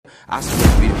I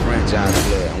supposed to be the franchise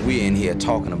player, and we're in here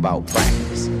talking about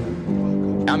practice.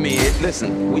 I mean,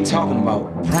 listen, we talking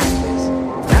about practice.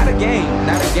 Not a game,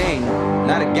 not a game,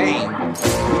 not a game.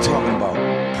 We talking about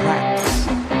practice.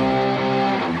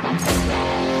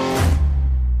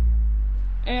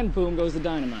 And boom goes the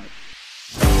dynamite.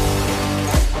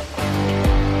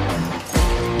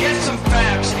 Get some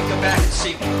facts and come back and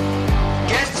see me.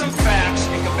 Get some facts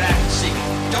and come back and see me.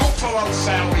 Don't throw out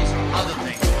salaries or other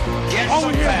things. Get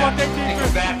some facts and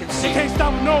come back and see me. They can't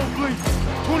stop a nosebleed.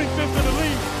 25th in the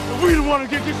league, and we don't want to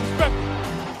get disrespected.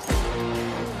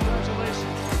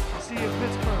 Congratulations. See you in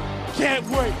Pittsburgh. Can't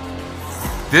wait.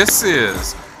 This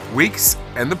is Weeks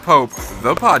and the Pope,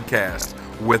 the podcast,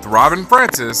 with Robin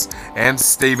Francis and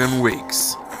Stephen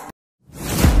Weeks.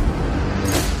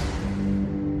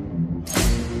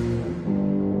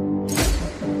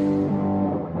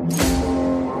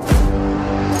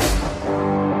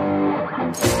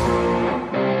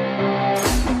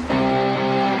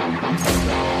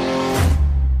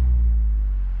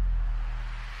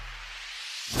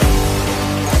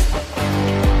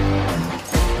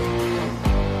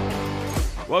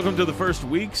 Welcome to the first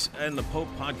Weeks and the Pope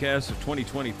podcast of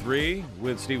 2023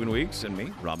 with Stephen Weeks and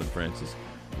me, Robin Francis.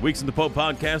 Weeks and the Pope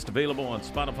podcast available on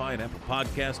Spotify and Apple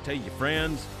Podcasts. Tell your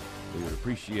friends. We would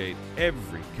appreciate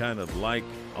every kind of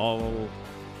all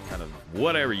kind of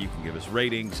whatever you can give us,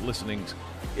 ratings, listenings.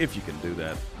 If you can do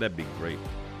that, that'd be great.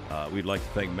 We'd like to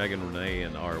thank Megan Renee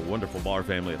and our wonderful bar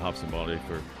family at Hobson Barley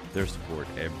for their support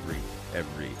every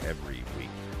week.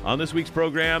 On this week's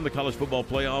program, the college football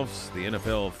playoffs, the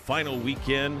NFL final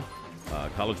weekend,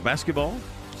 college basketball,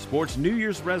 sports New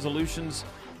Year's resolutions,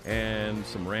 and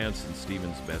some rants and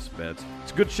Stephen's best bets.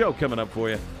 It's a good show coming up for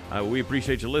you. We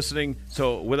appreciate you listening.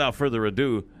 So without further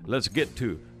ado, let's get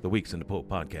to the Weeks in the Pope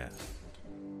podcast.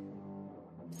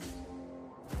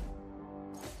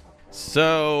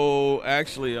 So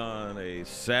actually, on a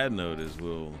sad note, as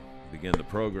we'll begin the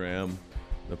program,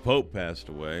 the Pope passed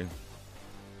away.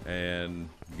 And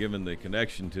given the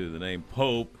connection to the name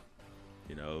Pope,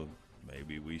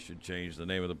 maybe we should change the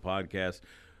name of the podcast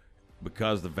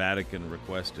because the Vatican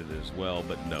requested as well.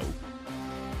 But no,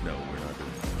 we're not doing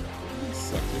it. We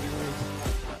suck anyways.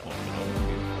 Oh, no.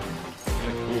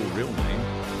 A cool real name.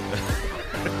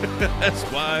 That's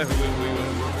why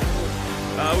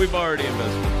we've already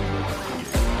invested too much.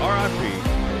 R.I.P.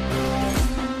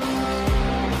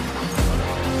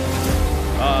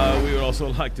 We would also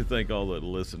like to thank all that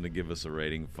listen to give us a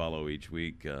rating, follow each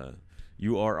week.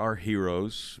 You are our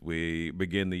heroes. We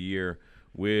begin the year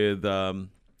with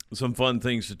some fun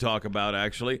things to talk about,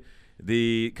 actually.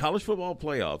 The college football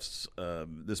playoffs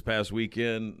this past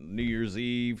weekend, New Year's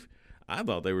Eve. I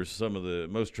thought they were some of the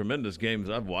most tremendous games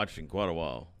I've watched in quite a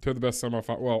while. Two of the best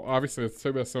semifinals. Well, obviously, it's the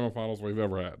two best semifinals we've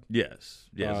ever had. Yes.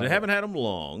 They haven't had them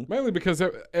long. Mainly because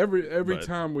every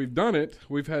time we've done it,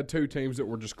 we've had two teams that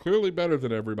were just clearly better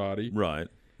than everybody. Right.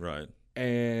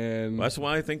 And that's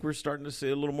why I think we're starting to see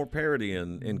a little more parity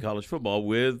in college football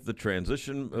with the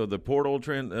transition, the portal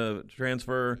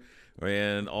transfer,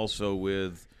 and also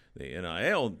with the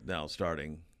NIL now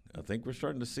starting. I think we're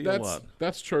starting to see a lot.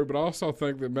 That's true, but I also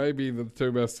think that maybe the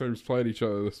two best teams played each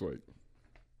other this week.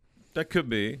 That could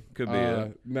be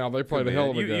it. Now, they played a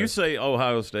hell of a game. You say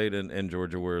Ohio State and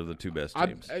Georgia were the two best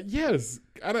teams. Yes.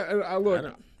 I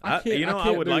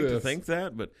would like to think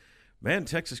that, but, man,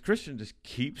 Texas Christian just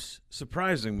keeps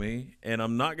surprising me, and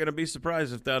I'm not going to be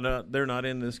surprised if they're not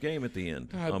in this game at the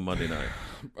end on Monday night.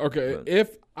 Okay,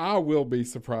 if I will be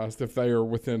surprised if they are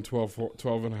within 12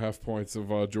 and a half points of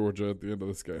Georgia at the end of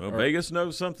this game. Well, Vegas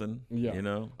knows something.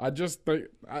 Yeah. I just think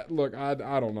I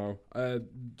don't know.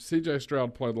 C.J.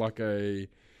 Stroud played like a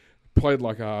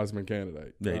Heisman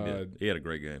candidate. Yeah, he did. He had a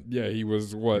great game. Yeah, he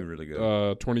was really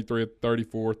good. 23 at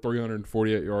 34,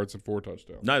 348 yards and 4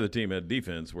 touchdowns. Neither team had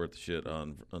defense worth the shit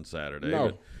on Saturday. No.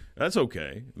 But that's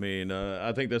okay. I mean,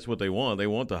 I think that's what they want. They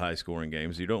want the high-scoring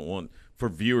games. You don't want, for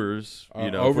viewers,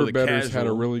 for the Overbettors casual. had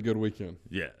a really good weekend.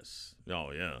 Yes.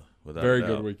 Oh, yeah. Without very doubt.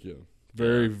 good weekend.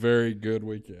 Very good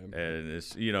weekend. And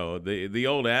it's, the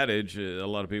old adage, a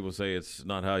lot of people say it's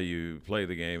not how you play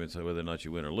the game, it's whether or not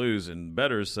you win or lose. And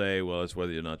bettors say, well, it's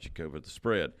whether or not you cover the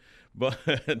spread. But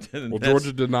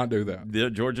Georgia did not do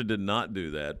that. Georgia did not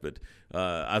do that. But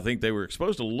I think they were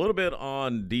exposed a little bit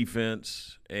on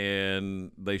defense,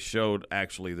 and they showed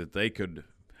actually that they could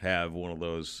have one of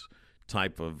those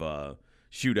type of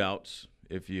shootouts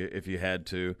if you had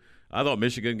to. I thought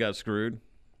Michigan got screwed.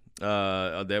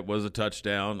 That was a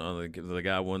touchdown on the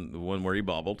guy the one where he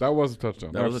bobbled. That was a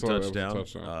touchdown. That was a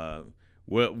touchdown.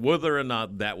 Whether or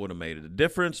not that would have made a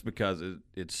difference, because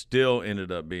it still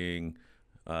ended up being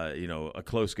a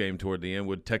close game toward the end.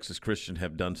 Would Texas Christian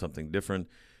have done something different?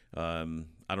 I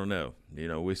don't know.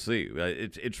 We see.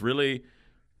 It's really.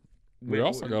 We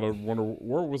also got to wonder,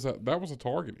 where was that? That was a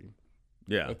targeting.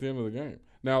 Yeah. At the end of the game.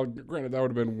 Now, granted, that would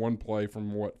have been one play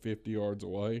from 50 yards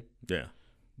away. Yeah.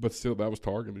 But still, that was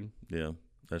targeting. Yeah,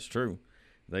 that's true.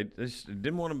 They just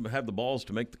didn't want to have the balls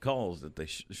to make the calls that they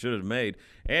should have made.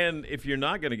 And if you're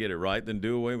not going to get it right, then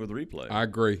do away with replay. I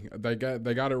agree. They got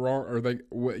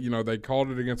it they called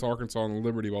it against Arkansas in the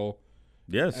Liberty Bowl.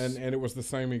 Yes. And it was the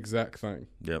same exact thing.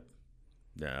 Yep.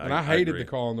 Yeah. And I hated the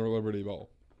call in the Liberty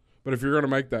Bowl. But if you're going to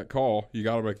make that call, you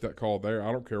got to make that call there.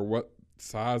 I don't care what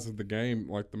size of the game,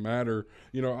 like the matter.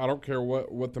 I don't care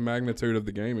what the magnitude of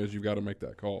the game is. You've got to make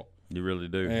that call. You really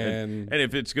do. And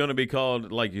if it's going to be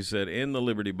called, like you said, in the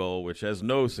Liberty Bowl, which has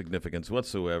no significance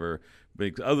whatsoever,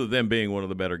 other than being one of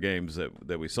the better games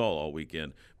that we saw all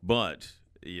weekend, but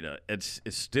it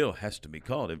still has to be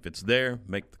called. If it's there,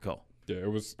 make the call. Yeah,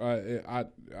 it was. I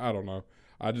don't know.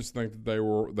 I just think that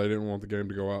they didn't want the game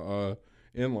to go out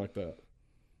in like that.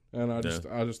 And I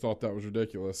just thought that was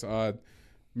ridiculous.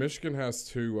 Michigan has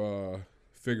to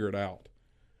figure it out.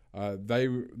 I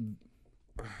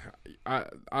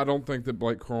don't think that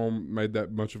Blake Corum made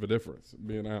that much of a difference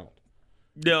being out.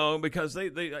 No, because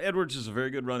Edwards is a very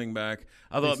good running back.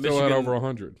 I thought he still had over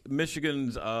 100.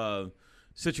 Michigan's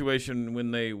situation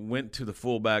when they went to the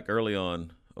fullback early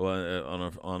on a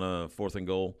 4th and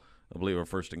goal, I believe, or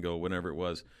 1st and goal, whenever it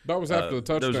was. That was after the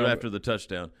touchdown. That was after the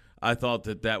touchdown. I thought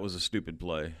that was a stupid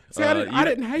play. See, I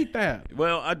didn't hate that.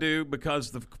 Well, I do, because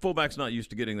the fullback's not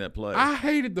used to getting that play. I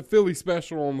hated the Philly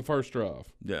special on the first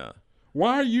drive. Yeah.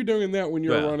 Why are you doing that when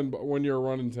you're a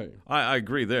running team? I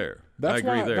agree there. That's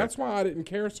why I didn't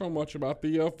care so much about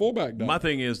the fullback dive. My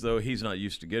thing is, though, he's not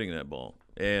used to getting that ball.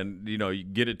 And, you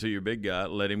get it to your big guy,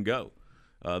 let him go.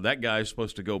 That guy's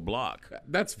supposed to go block.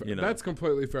 That's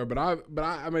completely fair. But I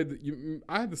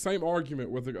had the same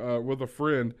argument with a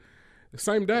friend the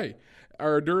same day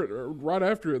or right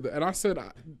after it, and I said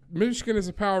Michigan is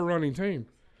a power running team.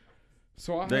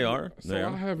 I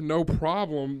have no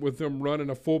problem with them running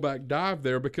a fullback dive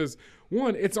there because,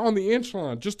 one, it's on the inch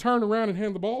line. Just turn around and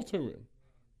hand the ball to him.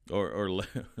 Or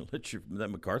let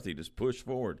McCarthy just push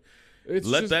forward.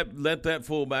 Let that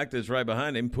fullback that's right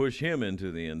behind him push him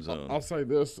into the end zone. I'll say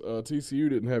this: TCU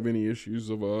didn't have any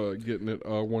issues of getting it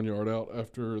 1 yard out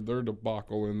after their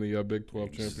debacle in the Big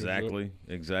 12 championship.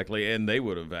 Exactly, and they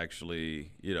would have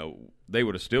actually, they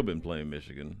would have still been playing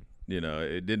Michigan.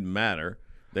 It didn't matter.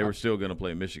 They were still going to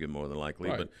play Michigan more than likely,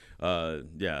 right.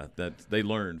 But that they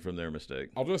learned from their mistake.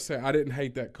 I'll just say I didn't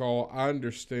hate that call. I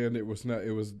understand it was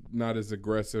not as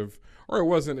aggressive, or it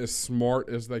wasn't as smart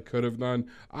as they could have done.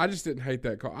 I just didn't hate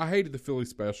that call. I hated the Philly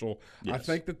special. Yes. I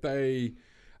think that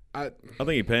I think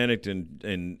he panicked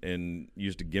and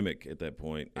used a gimmick at that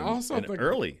point. I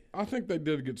think they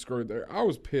did get screwed there. I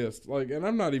was pissed, and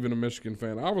I'm not even a Michigan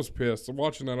fan. I was pissed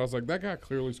watching that. I was like, that guy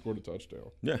clearly scored a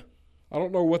touchdown. Yeah. I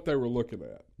don't know what they were looking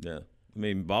at. Yeah.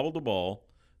 Bobbled the ball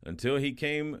until he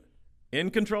came in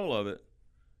control of it.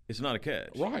 It's not a catch.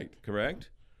 Right. Correct?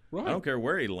 Right. I don't care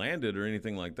where he landed or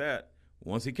anything like that.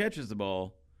 Once he catches the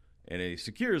ball and he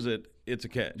secures it, it's a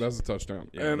catch. That's a touchdown.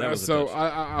 Yeah, and I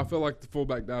feel like the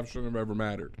fullback dive shouldn't have ever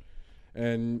mattered.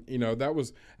 And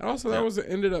that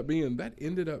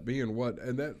ended up being what?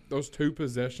 And those two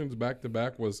possessions back to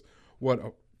back was what,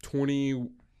 a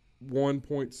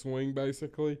 21-point swing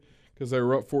basically, because they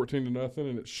were up 14-0,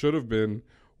 and it should have been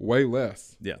way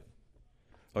less. Yeah.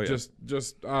 Oh yeah.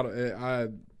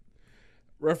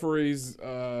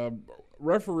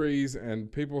 Referees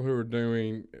and people who are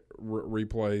doing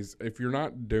replays, if you're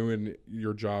not doing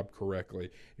your job correctly,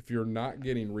 if you're not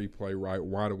getting replay right,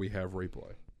 why do we have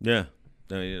replay? Yeah.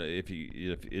 If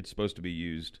it's supposed to be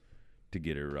used to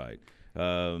get it right.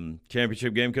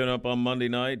 Championship game coming up on Monday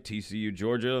night. TCU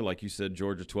Georgia, like you said,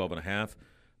 Georgia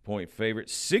 12.5-point favorite,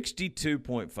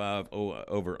 62.5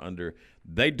 over under.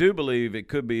 They do believe it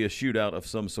could be a shootout of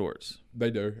some sorts. They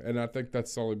do, and I think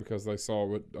that's solely because they saw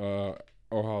what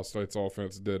Ohio State's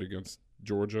offense did against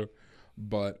Georgia.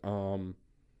 But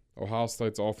Ohio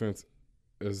State's offense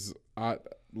is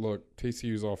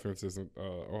TCU's offense isn't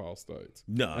Ohio State's.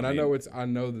 No, and I know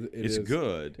that it's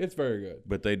good. It's very good.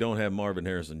 But they don't have Marvin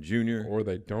Harrison Jr. or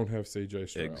they don't have C.J.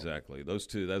 Stroud. Exactly. Those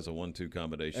two. That's a 1-2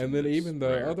 combination. And then even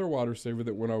the other wide receiver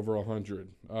that went over 100,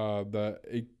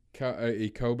 the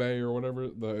Ikobe or whatever,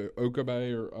 the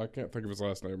Okabe, or I can't think of his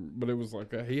last name, but it was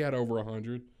like he had over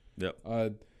 100. Yep.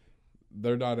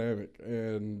 They're dynamic,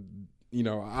 and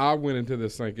I went into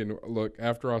this thinking, look,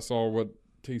 after I saw what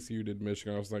TCU did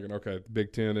Michigan, I was thinking, okay, the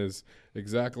Big Ten is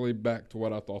exactly back to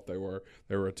what I thought they were.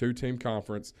 They were a two-team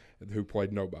conference who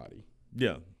played nobody.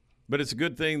 Yeah. But it's a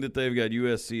good thing that they've got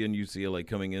USC and UCLA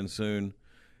coming in soon.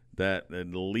 That at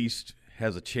least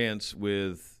has a chance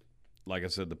with, like I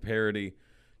said, the parity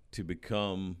to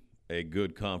become a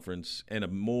good conference and a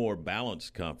more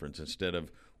balanced conference instead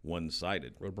of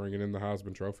one-sided. We're bringing in the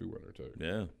Heisman Trophy winner, too.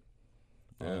 Yeah.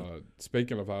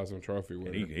 Speaking of Heisman Trophy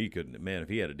winner. And he couldn't – man, if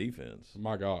he had a defense.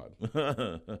 My God.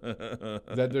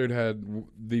 That dude had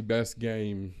the best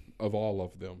game of all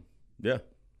of them. Yeah.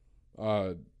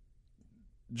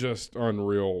 Just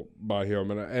unreal by him.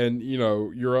 And you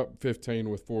know, you're up 15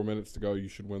 with 4 minutes to go. You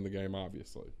should win the game,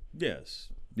 obviously. Yes.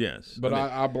 But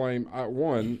I blame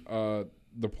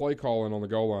the play calling on the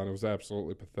goal line. It was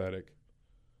absolutely pathetic.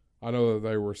 I know that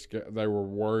they were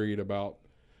worried about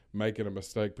making a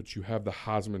mistake, but you have the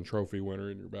Heisman Trophy winner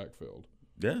in your backfield.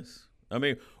 Yes. I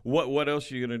mean, what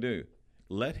else are you going to do?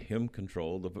 Let him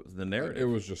control the narrative. It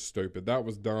was just stupid. That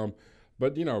was dumb.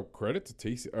 But, you know, credit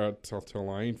to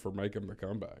Tulane for making the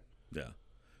comeback. Yeah.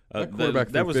 That quarterback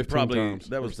that was 15 probably times,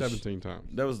 that was 17 times.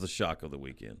 That was the shock of the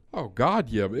weekend. Oh God,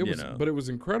 yeah, but it was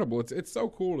incredible. It's so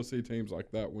cool to see teams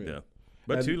like that win. Yeah.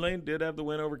 But Tulane did have the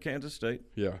win over Kansas State.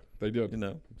 Yeah, they did. You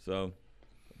know, so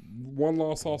one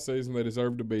loss all season. They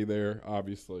deserve to be there,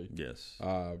 obviously. Yes.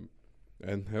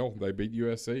 And hell, they beat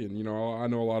USC. And you know, I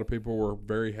know a lot of people were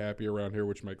very happy around here,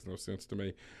 which makes no sense to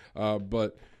me.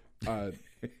 But you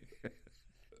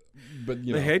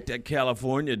know, they hate that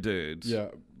California dudes. Yeah,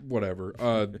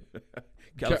 whatever.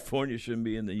 California shouldn't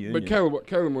be in the union. But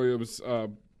Caleb Williams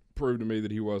proved to me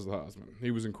that he was the Heisman.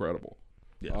 He was incredible.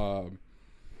 Yeah.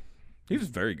 He was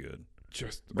very good.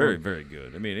 Just very, very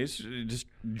good. I mean, it's just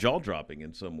jaw-dropping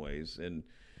in some ways. And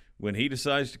when he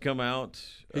decides to come out,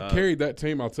 he carried that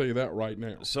team. I'll tell you that right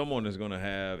now. Someone is going to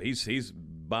have. He's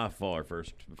by far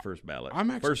first ballot.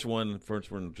 First one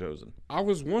chosen. I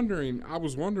was wondering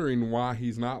why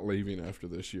he's not leaving after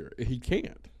this year. He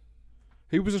can't.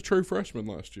 He was a true freshman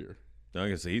last year. I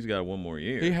guess he's got one more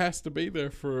year. He has to be there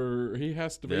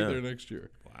there next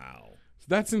year. Wow.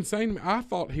 That's insane. I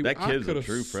thought that kid's a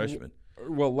true freshman.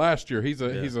 Well, last year he's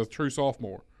a true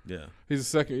sophomore. Yeah. He's a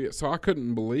second year. So I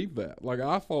couldn't believe that. Like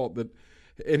I thought that,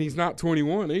 and he's not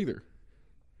 21 either.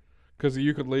 Because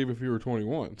you could leave if you were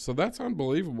 21. So that's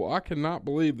unbelievable. I cannot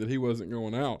believe that he wasn't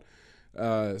going out.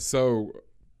 So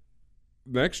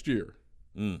next year,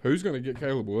 who's going to get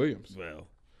Caleb Williams? Well,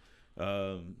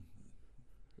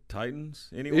 Titans,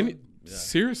 anyone?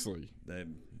 Seriously.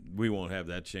 We won't have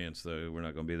that chance, though. We're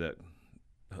not going to be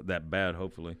that bad,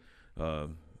 hopefully.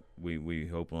 We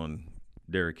hope on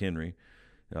Derrick Henry.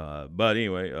 But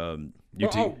anyway,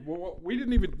 UT. We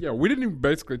didn't even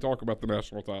basically talk about the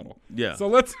national title. Yeah. So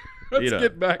let's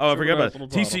get back. Oh, to I forgot the about national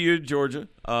title. TCU, Georgia.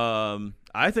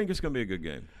 I think it's going to be a good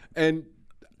game. And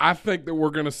I think that we're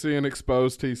going to see an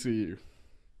exposed TCU.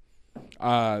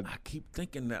 I keep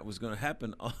thinking that was going to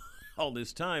happen all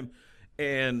this time,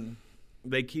 and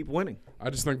they keep winning. I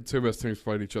just think the two best teams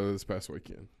played each other this past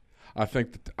weekend. I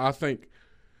think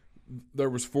there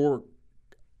was 4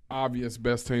 obvious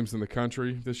best teams in the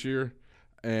country this year,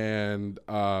 and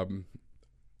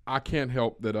I can't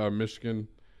help that Michigan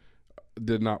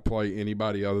did not play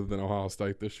anybody other than Ohio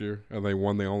State this year, and they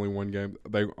won the only one game.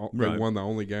 They won the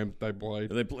only game that they played.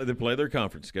 They play their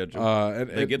conference schedule.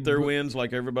 They get their wins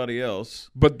like everybody else.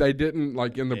 But they didn't,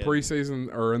 like in the preseason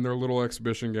or in their little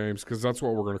exhibition games, because that's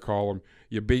what we're going to call them.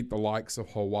 You beat the likes of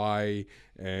Hawaii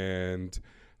and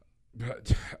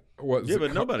but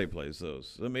nobody plays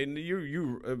those. I mean,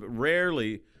 you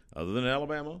rarely, other than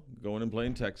Alabama, going and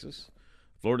playing Texas,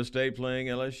 Florida State playing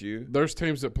LSU. There's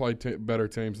teams that play better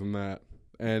teams than that,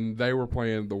 and they were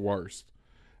playing the worst.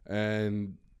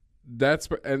 And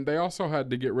they also had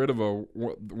to get rid of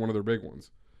one of their big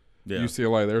ones,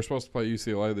 UCLA. They were supposed to play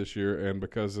UCLA this year, and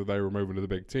because they were moving to the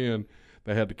Big Ten,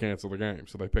 they had to cancel the game.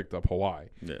 So they picked up Hawaii,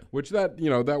 which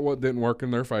didn't work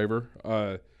in their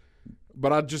favor.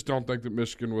 But I just don't think that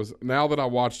Michigan was. Now that I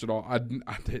watched it all, I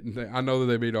didn't. I know that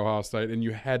they beat Ohio State, and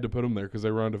you had to put them there because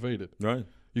they were undefeated. Right.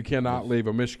 You cannot leave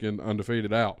a Michigan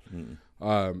undefeated out.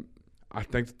 I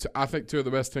think 2 of the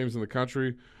best teams in the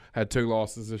country had 2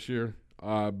 losses this year,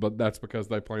 but that's because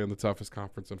they play in the toughest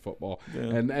conference in football.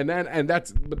 Yeah. And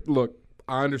that's. But look,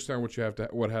 I understand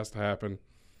what has to happen.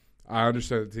 I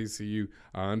understand that TCU.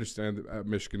 I understand that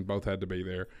Michigan both had to be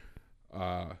there.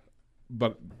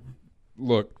 But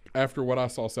look, after what I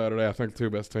saw Saturday, I think the 2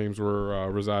 best teams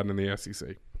were residing in the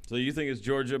SEC. So you think it's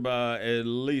Georgia by at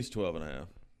least 12.5?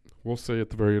 We'll see at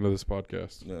the very end of this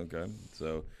podcast. Okay.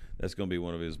 So that's going to be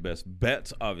one of his best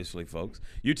bets, obviously, folks.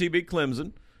 UT beat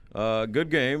Clemson.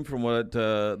 Good game from what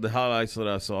the highlights that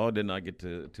I saw. I did not get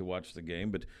to watch the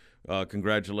game, but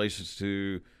congratulations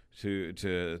to to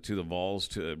the Vols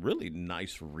to a really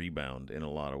nice rebound in a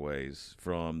lot of ways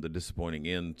from the disappointing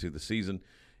end to the season,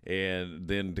 and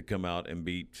then to come out and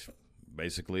beat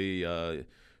basically a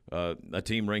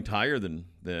team ranked higher than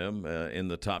them in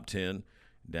the top 10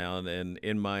 down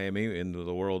in Miami in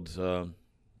the world's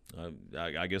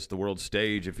I guess the world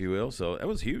stage, if you will. So that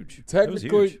was huge.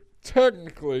 Technically,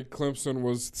 Clemson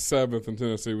was 7th and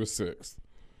Tennessee was 6th.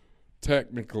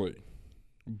 Technically,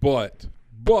 but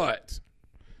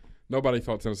nobody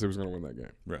thought Tennessee was going to win that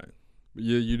game. Right.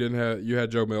 You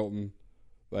had Joe Milton.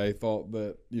 They thought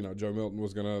that Joe Milton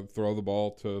was going to throw the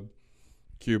ball to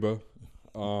Cuba.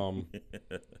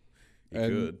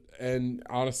 And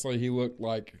honestly, he looked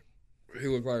like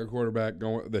a quarterback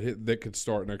that could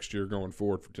start next year going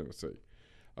forward for Tennessee.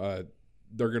 They're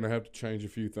going to have to change a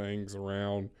few things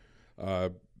around.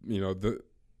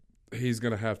 He's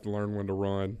going to have to learn when to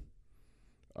run.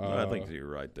 I think you're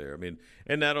right there. I mean,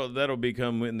 and that'll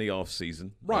become in the off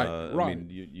season, right? I mean,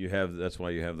 you have that's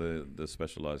why you have the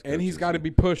specialized coaches. And he's got to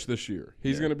be pushed this year.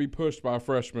 He's going to be pushed by a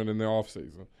freshman in the off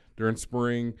season during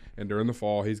spring and during the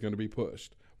fall. He's going to be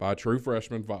pushed by a true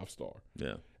freshman 5-star.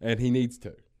 Yeah, and he needs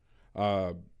to.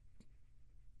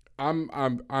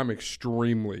 I'm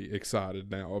extremely excited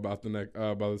now about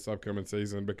about this upcoming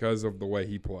season because of the way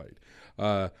he played.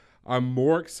 I'm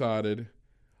more excited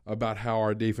about how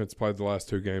our defense played the last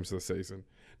 2 games of the season.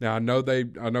 Now I know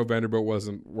Vanderbilt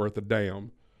wasn't worth a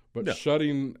damn, but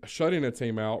shutting a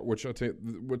team out, which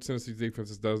Tennessee's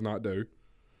defense does not do,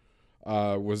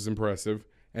 was impressive.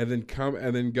 And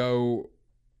then go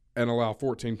and allow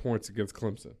 14 points against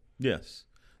Clemson. Yes.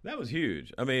 That was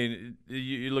huge. I mean,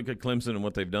 you look at Clemson and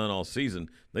what they've done all season.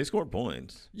 They scored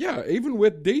points. Yeah, even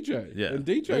with DJ. Yeah, and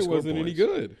DJ wasn't any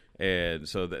good. And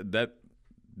so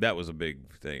that was a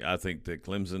big thing. I think that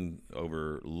Clemson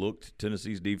overlooked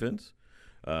Tennessee's defense,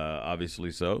 obviously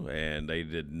so, and they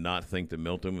did not think that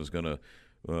Milton was going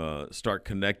to start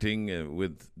connecting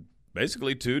with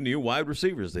basically 2 new wide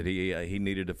receivers that he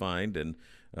needed to find, and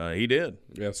he did.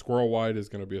 Yeah, Squirrel White is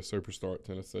going to be a superstar at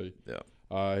Tennessee. Yeah.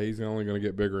 He's only going to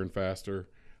get bigger and faster.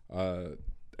 And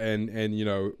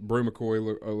Brew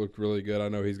McCoy looked really good. I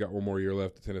know he's got one more year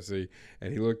left at Tennessee.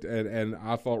 And he looked and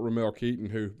I thought Ramel Keaton,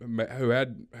 who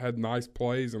had nice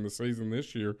plays in the season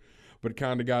this year, but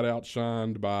kind of got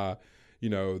outshined by,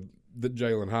 the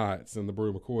Jalen Hyatt's and the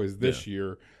Brew McCoys this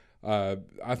year.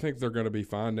 I think they're going to be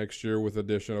fine next year with the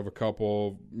addition of a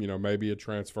couple, maybe a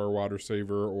transfer wide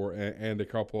receiver and a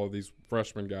couple of these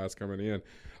freshman guys coming in.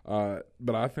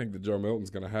 But I think that Joe Milton's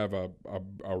going to have a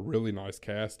really nice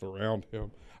cast around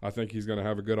him. I think he's going to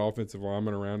have a good offensive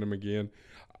lineman around him again.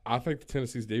 I think the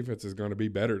Tennessee's defense is going to be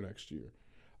better next year.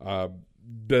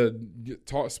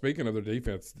 Speaking of their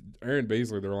defense, Aaron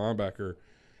Beasley, their linebacker,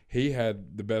 he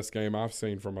had the best game I've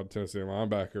seen from a Tennessee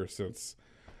linebacker since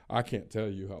I can't tell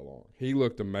you how long. He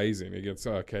looked amazing against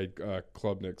Cade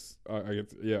Klubnik.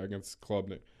 Against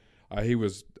Klubnik. He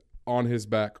was on his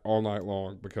back all night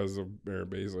long because of Aaron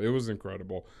Beasley. It was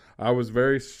incredible. I was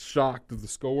very shocked at the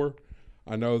score.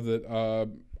 I know that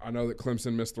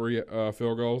Clemson missed 3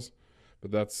 field goals,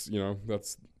 but that's the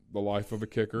life of a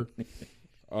kicker.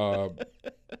 But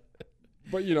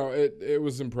it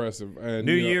was impressive. And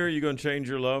New year, you going to change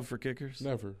your love for kickers?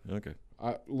 Never. Okay.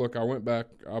 I went back.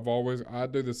 I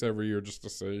do this every year just to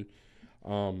see.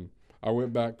 I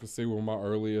went back to see when my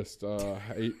earliest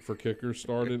hate for kickers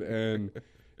started, and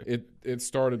it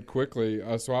started quickly.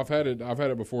 So I've had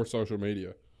it before social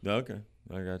media. Okay,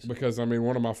 I got you. Because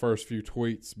one of my first few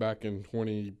tweets back in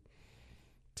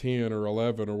 2010 or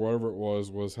 11 or whatever it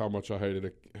was how much I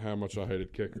hated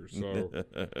kickers. So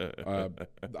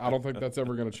I don't think that's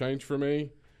ever going to change for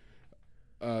me.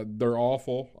 They're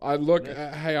awful. I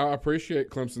appreciate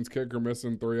Clemson's kicker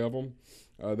missing 3 of them.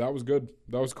 That was good.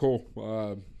 That was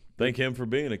cool. Thank him for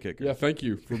being a kicker. Yeah, thank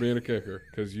you for being a kicker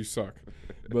because you suck.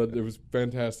 But it was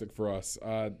fantastic for us.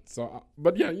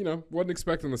 Wasn't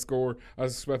expecting the score. I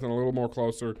was expecting a little more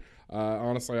closer.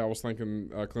 Honestly, I was thinking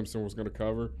Clemson was going to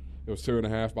cover. It was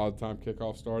 2.5 by the time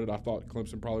kickoff started. I thought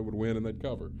Clemson probably would win and they'd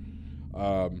cover.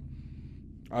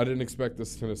 I didn't expect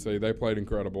this Tennessee. They played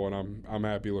incredible, and I'm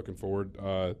happy looking forward.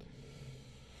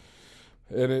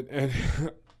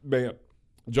 Man,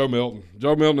 Joe Milton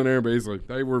and Aaron Beasley,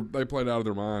 they played out of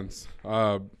their minds.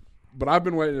 But I've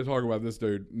been waiting to talk about this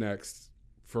dude next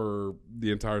for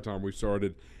the entire time we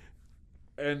started,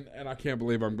 and I can't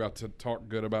believe I'm about to talk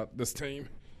good about this team.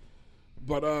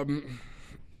 But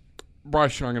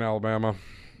Bryce Young in Alabama.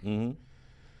 Mm-hmm.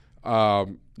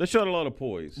 They showed a lot of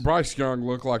poise. Bryce Young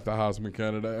looked like the Heisman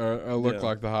candidate.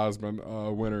 Like the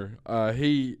Heisman winner.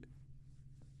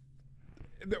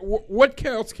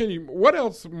 What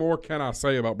else more can I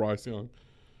say about Bryce Young?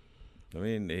 I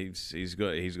mean, he's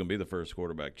going to be the first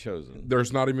quarterback chosen.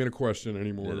 There's not even a question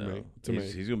anymore to me.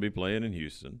 He's going to be playing in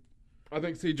Houston. I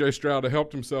think C.J. Stroud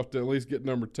helped himself to at least get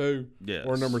number 2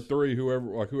 or number 3,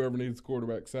 whoever needs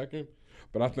quarterback second.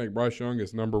 But I think Bryce Young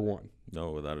is number 1.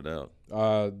 No, without a doubt.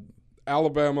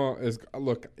 Alabama is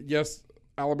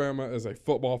Alabama is a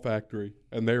football factory,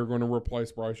 and they are going to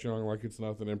replace Bryce Young like it's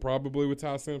nothing, and probably with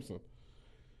Ty Simpson.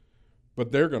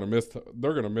 But they're going to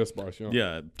miss Bryce Young.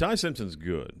 Yeah, Ty Simpson's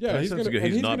good. Yeah, Ty Simpson's good.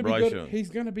 He's not Bryce Young. He's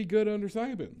going to be good under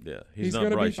Saban. Yeah, he's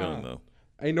not Bryce Young though.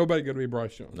 Ain't nobody going to be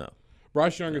Bryce Young. No.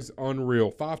 Bryce Young is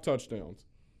unreal. 5 touchdowns.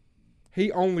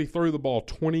 He only threw the ball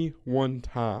 21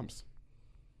 times.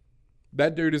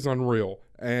 That dude is unreal.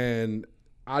 And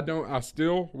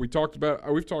we talked about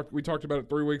it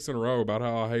 3 weeks in a row about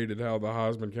how I hated how the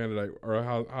Heisman candidate or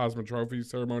how Heisman Trophy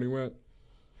ceremony went.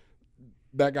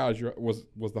 That guy was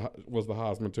the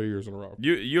Heisman 2 years in a row.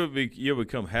 You'll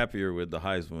become happier with the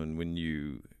Heisman when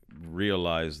you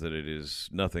realize that it is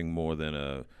nothing more than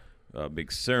a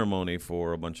big ceremony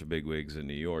for a bunch of bigwigs in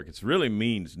New York. It really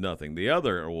means nothing. The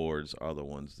other awards are the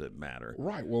ones that matter.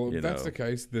 Right. Well, if that's the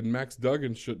case, then Max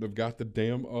Duggan shouldn't have got the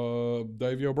damn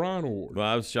Davey O'Brien award. Well,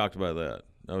 I was shocked by that.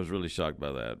 I was really shocked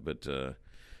by that. But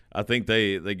I think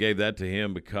they gave that to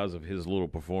him because of his little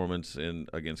performance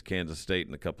against Kansas State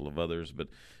and a couple of others. But,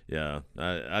 yeah,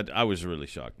 I was really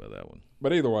shocked by that one.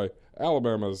 But either way,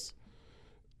 they're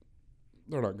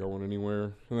not going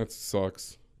anywhere, and that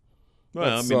sucks.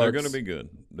 Well, they're going to be good.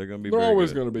 They're going to be. They're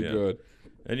always going to be good,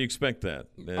 and you expect that.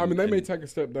 They may take a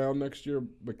step down next year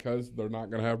because they're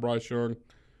not going to have Bryce Young,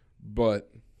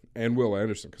 and Will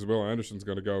Anderson, because Will Anderson's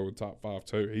going to go top 5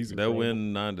 too. They'll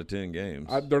win 9 to 10 games.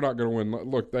 They're not going to win.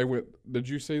 Look, they went. Did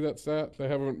you see that stat? They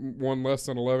haven't won less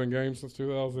than 11 games since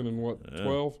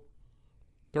 2012.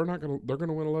 They're not going to. They're going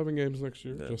to win 11 games next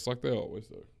year, just like they always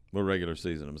do. Well, regular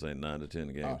season, I'm saying 9 to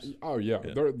 10 games. Yeah.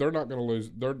 They're not going to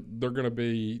lose. They're going to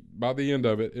be, by the end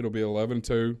of it, it'll be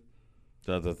 11-2.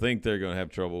 So I think they're going to have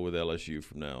trouble with LSU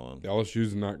from now on.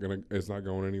 LSU's not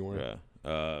going anywhere.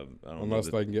 Yeah. Unless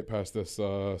they can get past this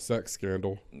sex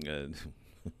scandal.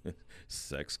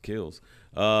 Sex kills.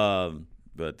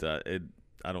 But I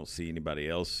don't see anybody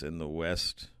else in the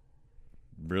West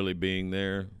really being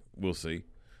there. We'll see.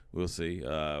 We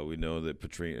know that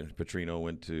Petrino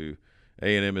went to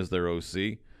A&M as their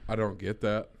OC. I don't get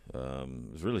that.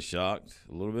 Was really shocked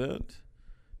a little bit.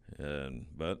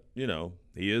 But,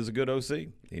 he is a good OC.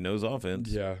 He knows offense.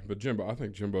 Yeah, but I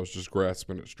think Jimbo's just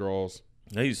grasping at straws.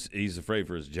 He's afraid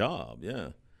for his job,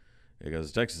 yeah.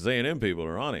 Because Texas A&M people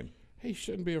are on him. He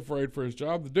shouldn't be afraid for his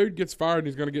job. The dude gets fired and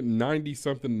he's going to get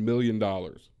 $90-something million.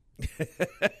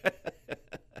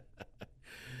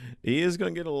 He is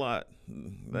going to get a lot.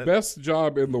 Best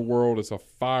job in the world is a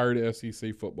fired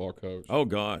SEC football coach. Oh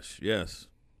gosh, yes,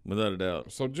 without a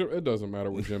doubt. So it doesn't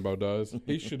matter what Jimbo does.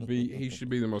 He should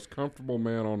be the most comfortable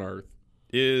man on earth.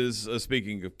 Is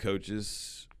speaking of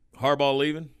coaches, Harbaugh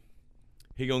leaving?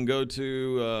 He gonna go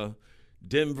to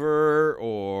Denver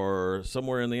or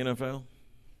somewhere in the NFL?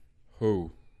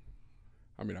 Who?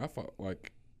 I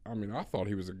thought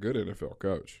he was a good NFL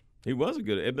coach. He was a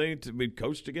good. He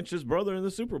coached against his brother in the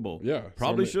Super Bowl. Yeah,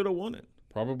 probably should have won it.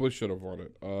 Probably should have won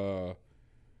it.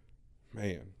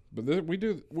 Man, but we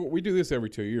do this every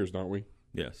 2 years, don't we?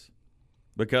 Yes,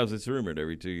 because it's rumored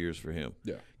every 2 years for him.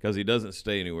 Yeah, because he doesn't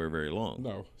stay anywhere very long.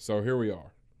 No, so here we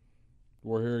are.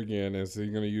 We're here again. Is he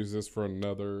going to use this for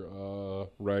another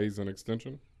raise and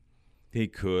extension? He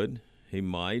could. He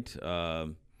might.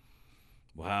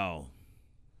 Wow.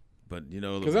 But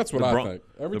because that's what I think.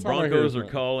 The Broncos are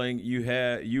calling you.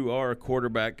 You are a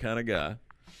quarterback kind of guy.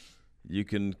 You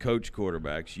can coach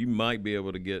quarterbacks. You might be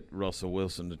able to get Russell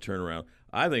Wilson to turn around.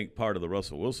 I think part of the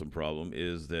Russell Wilson problem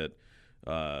is that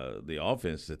the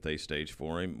offense that they staged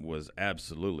for him was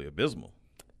absolutely abysmal.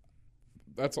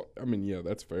 That's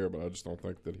fair, but I just don't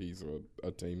think that he's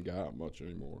a team guy much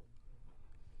anymore.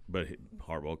 But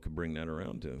Harbaugh could bring that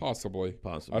around too. Possibly.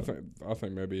 I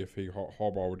think maybe if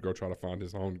Harbaugh would go try to find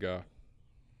his own guy.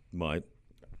 Might.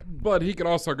 But he could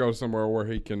also go somewhere where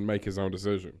he can make his own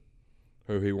decision,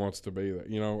 who he wants to be.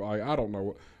 I don't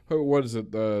know what is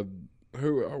it.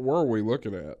 Where are we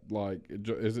looking at? Like,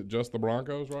 is it just the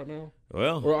Broncos right now?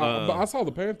 Well, but I saw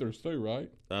the Panthers too, right?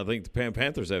 I think the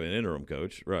Panthers have an interim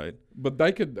coach, right? But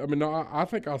they could. I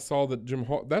think I saw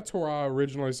that that's where I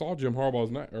originally saw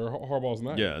Harbaugh's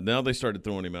name. Yeah. Now they started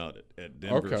throwing him out at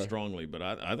Denver strongly, but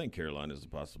I think Carolina is a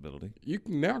possibility. You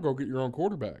can now go get your own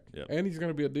quarterback, and he's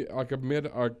going to be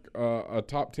a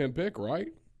top 10 pick, right?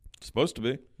 Supposed to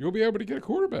be. You'll be able to get a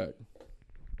quarterback.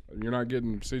 You're not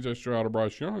getting C.J. Stroud or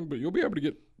Bryce Young, but you'll be able to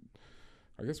get,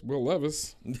 I guess, Will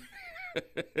Levis.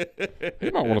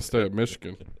 He might want to stay at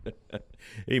Michigan.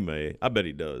 He may. I bet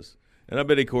he does. And I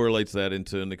bet he correlates that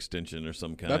into an extension or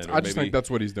some kind. I just think that's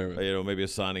what he's doing. Maybe a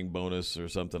signing bonus or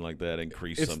something like that.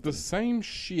 Increase it's something. the same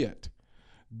shit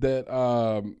that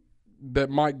that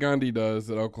Mike Gundy does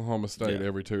at Oklahoma State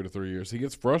every 2 to 3 years. He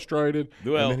gets frustrated,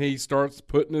 and then he starts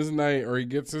putting his name, or he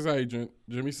gets his agent,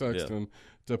 Jimmy Sexton,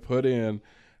 to put in,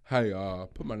 hey,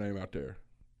 put my name out there.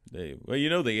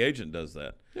 Well, the agent does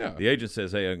that. Yeah. The agent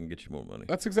says, hey, I can get you more money.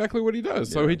 That's exactly what he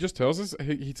does. So he just tells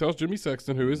he tells Jimmy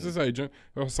Sexton, who is his agent,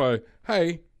 he'll say,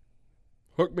 hey,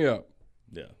 hook me up.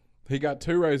 Yeah. He got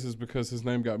 2 raises because his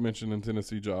name got mentioned in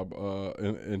Tennessee jobs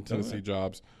in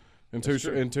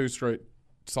two straight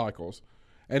cycles.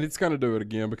 And it's going to do it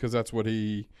again because that's what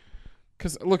he –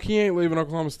 because, look, he ain't leaving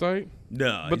Oklahoma State.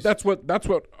 No. But that's what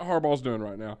Harbaugh's doing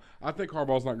right now. I think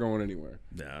Harbaugh's not going anywhere.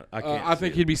 No, I can't. I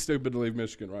think he'd be stupid to leave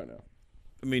Michigan right now.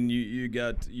 I mean, you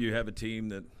have a team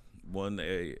that won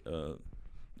the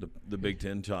Big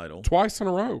Ten title Twice in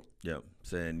a row. Yeah,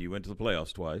 and you went to the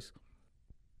playoffs twice.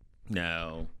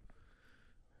 Now,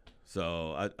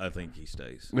 so I think he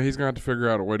stays. He's going to have to figure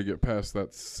out a way to get past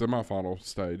that semifinal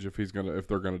stage if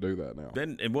they're going to do that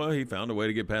now. He found a way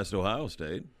to get past Ohio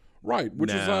State. Right,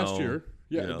 which was last year.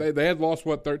 Yeah, they had lost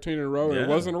 13 in a row, and it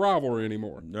wasn't a rivalry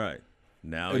anymore. Right.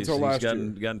 Now he's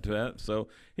gotten to that, so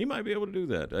he might be able to do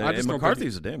that. And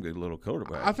McCarthy's a damn good little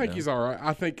quarterback. I think he's all right.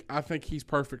 I think he's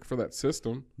perfect for that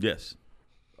system. Yes.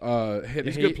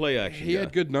 He's a good play action. He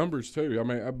had good numbers too. I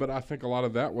mean, but I think a lot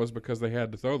of that was because they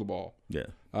had to throw the ball. Yeah.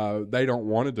 They don't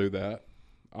want to do that.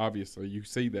 Obviously, you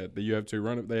see that you have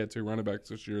they had 2 running backs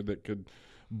this year that could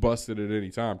bust it at any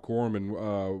time. Corum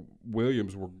and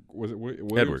Williams was it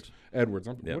Williams? Edwards.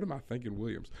 What am I thinking?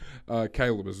 Williams.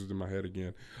 Caleb is in my head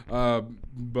again.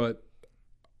 But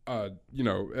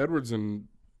Edwards and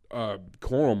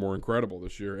Corum were incredible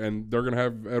this year, and they're going to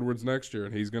have Edwards next year,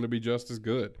 and he's going to be just as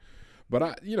good. But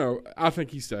I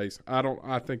think he stays.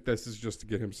 I think this is just to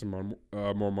get him some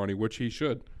more money, which he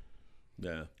should.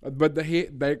 Yeah. But they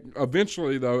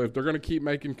eventually, though, if they're going to keep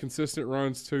making consistent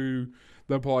runs to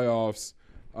the playoffs,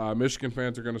 Michigan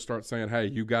fans are going to start saying, hey,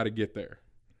 you got to get there.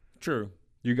 True.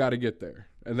 You got to get there.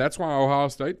 And that's why Ohio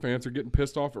State fans are getting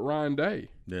pissed off at Ryan Day.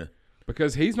 Yeah.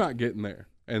 Because he's not getting there.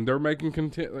 And they're being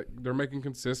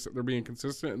consistent,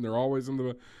 and they're always in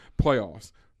the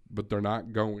playoffs. But they're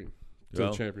not going to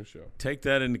the championship. Take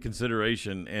that into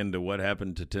consideration and to what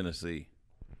happened to Tennessee.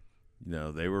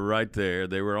 They were right there.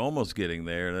 They were almost getting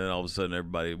there, and then all of a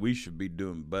sudden we should be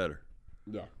doing better.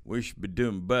 Yeah. We should be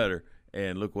doing better,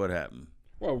 and look what happened.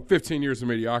 Well, 15 years of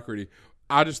mediocrity.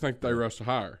 I just think they rushed to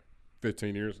hire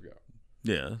 15 years ago.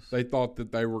 Yes. They thought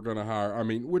that they were going to hire. I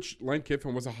mean, which Lane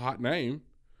Kiffin was a hot name,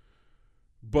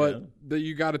 but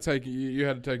you had to take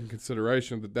in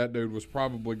consideration that dude was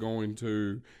probably going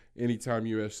to anytime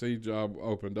USC job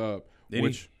opened up.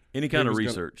 Any kind of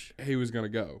research. He was going to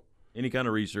go. Any kind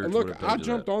of research. And look, I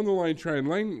jumped on the Lane train.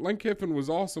 Lane Kiffin was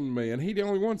awesome to me, and he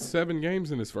only won 7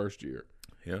 games in his first year.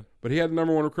 Yeah. But he had the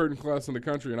number 1 recruiting class in the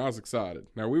country, and I was excited.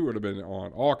 Now, we would have been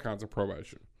on all kinds of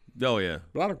probation. Oh, yeah.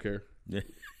 But I don't care. Yeah.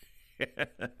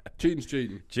 Cheating's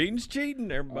cheating. Cheating's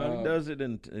cheating. Everybody does it,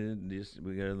 and just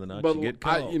we got the night but you get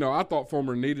caught. I thought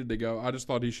Fulmer needed to go. I just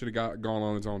thought he should have gone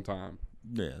on his own time.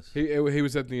 Yes. He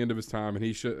was at the end of his time, and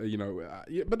he should,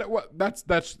 but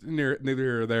that's neither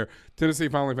here nor there. Tennessee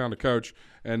finally found a coach,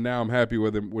 and now I'm happy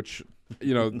with him, which,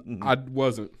 I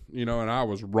wasn't, and I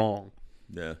was wrong.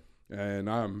 Yeah. And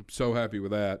I'm so happy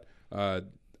with that.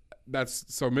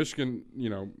 Michigan,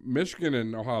 Michigan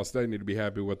and Ohio State need to be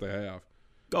happy with what they have.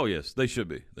 Oh, yes, they should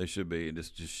be. They should be. And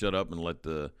just shut up and let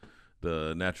the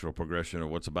natural progression of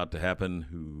what's about to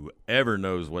happen. Whoever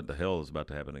knows what the hell is about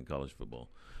to happen in college football.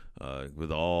 I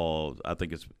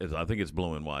think it's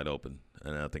blowing wide open,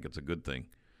 and I think it's a good thing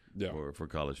for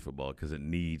college football because it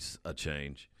needs a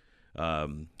change.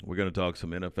 We're going to talk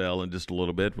some NFL in just a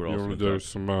little bit. We're also going to do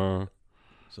some.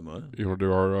 You want to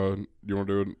do our? You want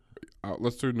to do?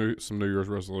 Let's do some New Year's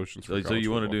resolutions. So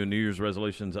you want to do New Year's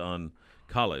resolutions on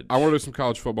college? I want to do some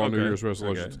college football New Year's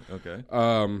resolutions. Okay.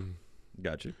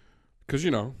 Got you. Because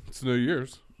it's New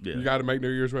Year's. Yeah. You got to make New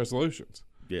Year's resolutions.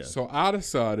 Yeah. So I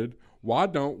decided, why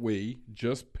don't we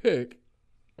just pick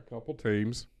a couple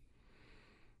teams?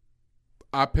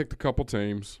 I picked a couple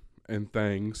teams and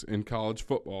things in college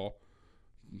football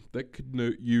that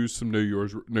could use some New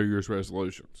Year's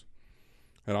resolutions.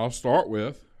 And I'll start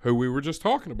with who we were just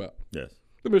talking about. Yes.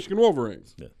 The Michigan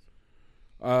Wolverines. Yes.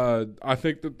 I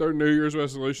think that their New Year's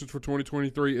resolutions for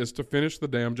 2023 is to finish the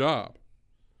damn job.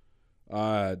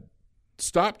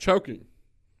 Stop choking.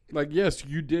 Like, yes,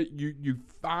 you did. You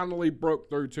finally broke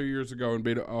through 2 years ago and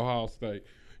beat Ohio State.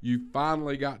 You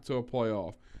finally got to a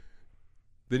playoff.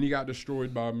 Then you got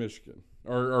destroyed by Michigan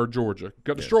or Georgia.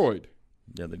 Got destroyed.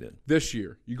 Yeah, they did. This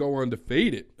year, you go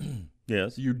undefeated.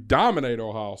 Yes. You dominate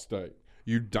Ohio State.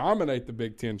 You dominate the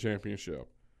Big Ten championship.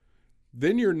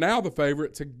 Then you're now the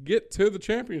favorite to get to the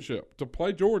championship, to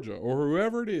play Georgia or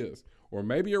whoever it is, or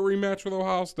maybe a rematch with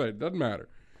Ohio State. Doesn't matter.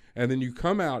 And then you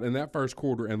come out in that first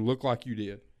quarter and look like you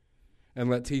did and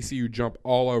let TCU jump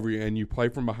all over you and you play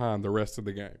from behind the rest of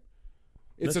the game.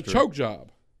 It's That's a true. choke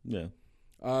job. Yeah.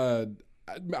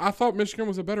 I thought Michigan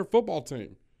was a better football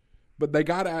team, but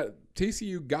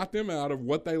TCU got them out of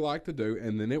what they like to do,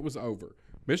 and then it was over.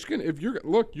 Michigan, if your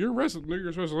New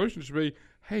Year's resolution should be,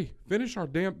 hey, finish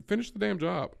the damn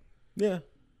job. Yeah,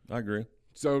 I agree.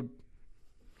 So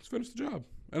let's finish the job.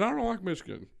 And I don't like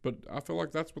Michigan, but I feel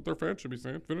like that's what their fans should be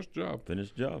saying. Finish the job.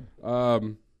 Finish the job.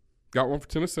 Got one for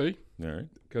Tennessee All right.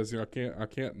 because I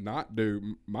can't not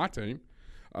do my team.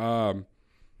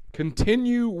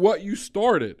 Continue what you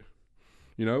started.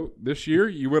 This year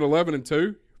you went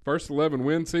 11-2, first 11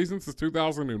 win season since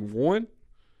 2001.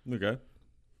 Okay.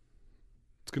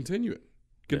 Let's continue it.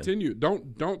 Continue it.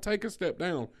 Don't take a step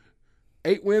down.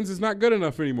 8 wins is not good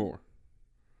enough anymore.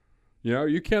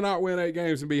 You cannot win 8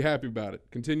 games and be happy about it.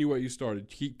 Continue what you started.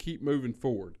 Keep moving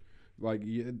forward.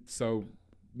 So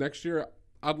next year,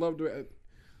 I'd love to.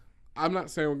 I'm not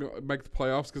saying we're going to make the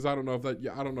playoffs because I don't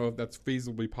know if that's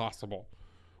feasibly possible,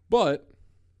 but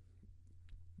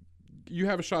you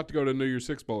have a shot to go to New Year's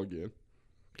Six Bowl again.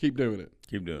 Keep doing it.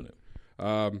 Keep doing it.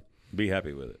 Be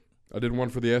happy with it. I did one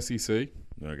for the SEC.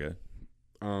 Okay.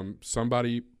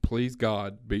 Somebody, please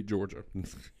God, beat Georgia.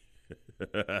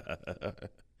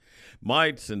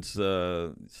 Might, since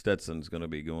Stetson's going to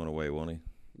be going away, won't he?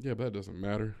 Yeah, but that doesn't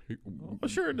matter. Well,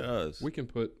 sure it does. We can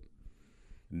put.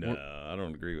 No, I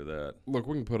don't agree with that. Look,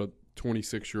 we can put a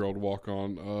 26-year-old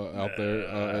walk-on out there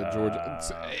at Georgia.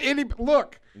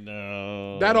 Look,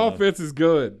 no, that offense is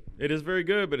good. It is very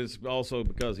good, but it's also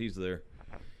because he's there.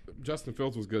 Justin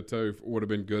Fields was good too. Would have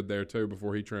been good there too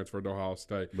before he transferred to Ohio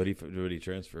State. But he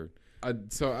transferred.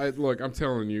 Look, I'm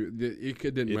telling you, it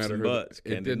didn't matter.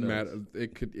 It didn't matter.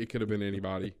 It could have been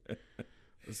anybody.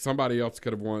 Somebody else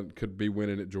could be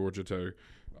winning at Georgia too.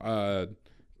 But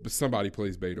somebody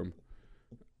please beat them.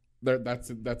 That's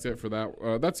it for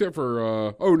that. That's it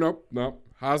for. Nope.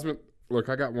 Heisman. Look,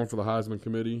 I got one for the Heisman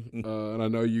committee, and I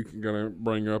know you're gonna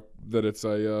bring up that it's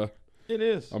a. It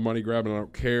is a money grab, and I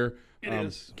don't care. It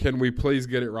is. Can we please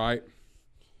get it right?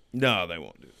 No, they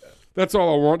won't do that. That's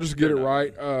all I want. Just get it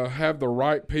right. Have the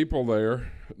right people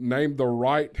there. Name the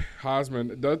right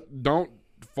Heisman. Don't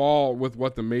fall with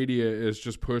what the media is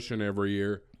just pushing every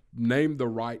year. Name the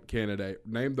right candidate.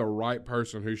 Name the right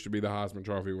person who should be the Heisman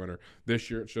Trophy winner. This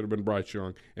year it should have been Bryce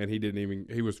Young, and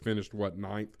he was finished,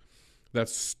 9th?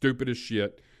 That's stupid as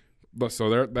shit. But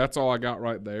so that's all I got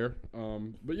right there.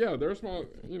 But yeah, there's my,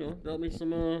 got me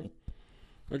some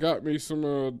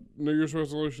New Year's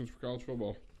resolutions for college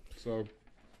football. So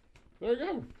there you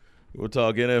go. We'll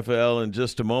talk NFL in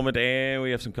just a moment, and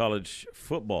we have some college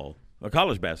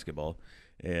basketball,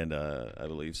 and I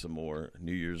believe some more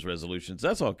New Year's resolutions.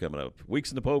 That's all coming up.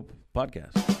 Weeks in the Pope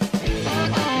podcast.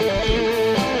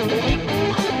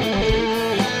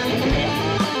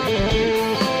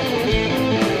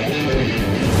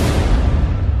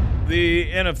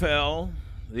 The NFL,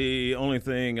 the only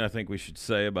thing I think we should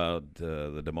say about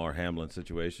the Damar Hamlin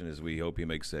situation is we hope he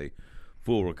makes a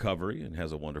full recovery and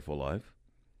has a wonderful life.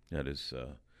 That is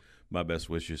my best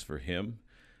wishes for him.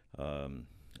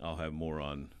 I'll have more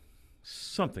on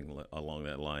something along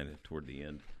that line toward the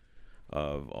end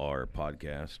of our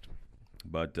podcast.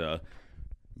 But,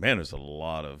 man, there's a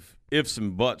lot of ifs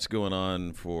and buts going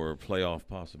on for playoff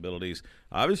possibilities.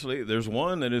 Obviously, there's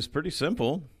one that is pretty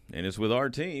simple, and it's with our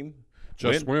team.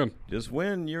 Just win. Just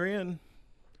win, you're in.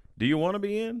 Do you want to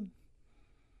be in?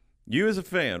 You as a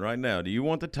fan right now, do you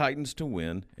want the Titans to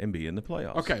win and be in the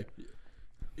playoffs? Okay.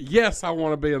 Yes, I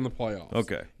want to be in the playoffs.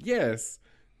 Okay. Yes.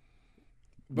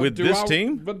 But with this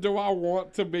team? But do I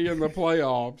want to be in the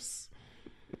playoffs?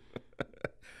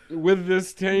 With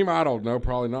this team, I don't know.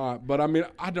 Probably not. But,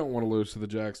 I don't want to lose to the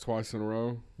Jags twice in a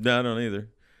row. No, I don't either.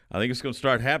 I think it's going to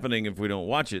start happening if we don't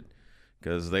watch it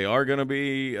because they are going to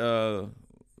be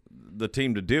the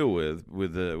team to deal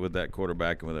with that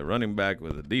quarterback and with that running back,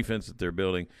 with the defense that they're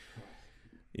building.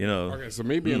 Okay, so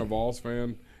me being a Vols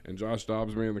fan and Josh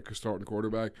Dobbs being the starting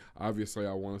quarterback, obviously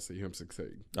I want to see him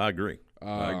succeed. I agree.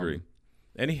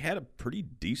 And he had a pretty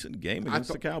decent game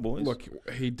against the Cowboys. Look,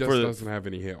 he doesn't have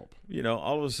any help.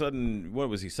 All of a sudden, what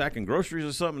was he, sacking groceries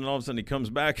or something? And all of a sudden he comes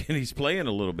back and he's playing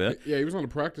a little bit. Yeah, he was on the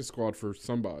practice squad for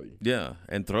somebody. Yeah,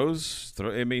 and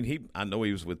I know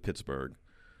he was with Pittsburgh.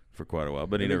 for quite a while,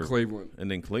 but he And then never. Cleveland.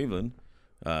 And then Cleveland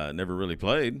never really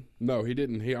played. No, he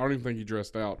didn't. I don't even think he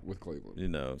dressed out with Cleveland. You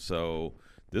know, so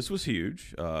this was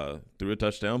huge. Threw a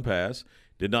touchdown pass.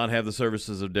 Did not have the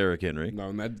services of Derrick Henry. No,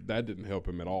 and that didn't help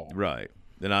him at all. Right.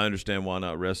 And I understand why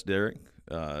not rest Derrick.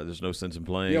 There's no sense in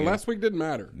playing. Yeah, last week didn't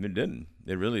matter. It didn't.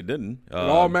 It really didn't.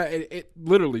 It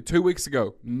literally 2 weeks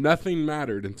ago, nothing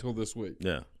mattered until this week.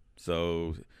 Yeah.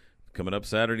 So coming up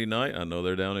Saturday night, I know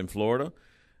they're down in Florida.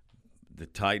 The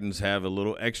Titans have a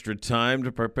little extra time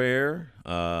to prepare.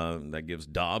 That gives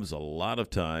Dobbs a lot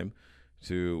of time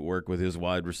to work with his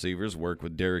wide receivers, work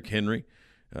with Derrick Henry,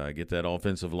 get that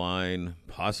offensive line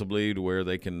possibly to where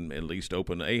they can at least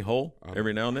open a hole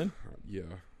every now and then. Yeah.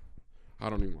 I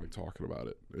don't even like talking about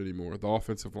it anymore. The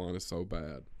offensive line is so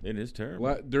bad. It is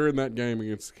terrible. During that game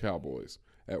against the Cowboys,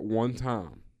 at one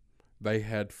time, they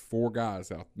had four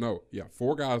guys out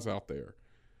there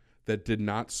that did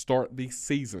not start the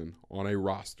season on a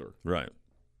roster. Right.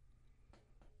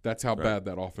 That's how bad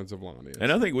that offensive line is.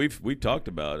 And I think we've talked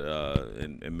about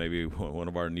and maybe one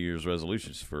of our New Year's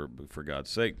resolutions for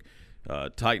God's sake,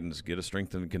 Titans get a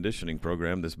strength and conditioning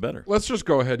program that's better. Let's just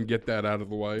go ahead and get that out of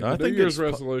the way. I New think Year's it's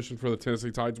resolution for the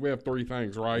Tennessee Titans. We have three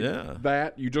things, right? Yeah.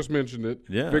 That, you just mentioned it.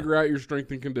 Yeah. Figure out your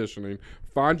strength and conditioning.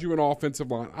 Find you an offensive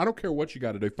line. I don't care what you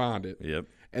got to do. Find it. Yep.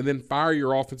 And then fire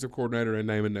your offensive coordinator and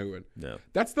name a new one. Yeah.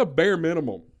 That's the bare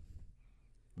minimum.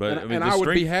 But And I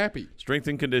would be happy. Strength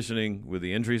and conditioning with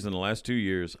the injuries in the last 2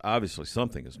 years, obviously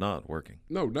something is not working.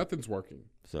 No, nothing's working.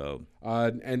 So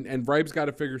And Vrabe's got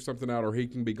to figure something out, or he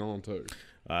can be gone too.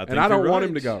 I And I don't you're want right.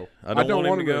 him to go. I don't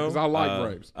want him to go because I like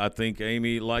Vrabe's. I think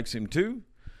Amy likes him too,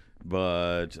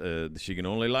 but she can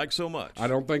only like so much. I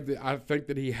think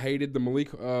that he hated the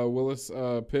Malik Willis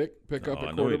pick up I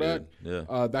at know he quarterback. did.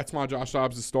 Yeah. That's why Josh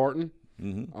Dobbs is starting.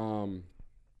 Mm-hmm.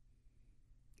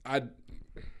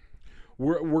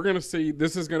 We're gonna see.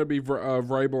 This is gonna be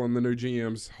Vrabel and the new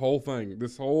GM's whole thing.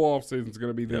 This whole offseason is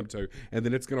gonna be them two, and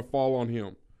then it's gonna fall on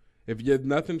him. If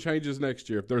nothing changes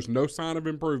next year, if there's no sign of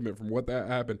improvement from what that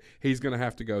happened, he's gonna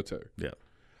have to go to. Yeah.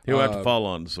 He'll have to fall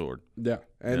on the sword. Yeah,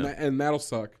 and that'll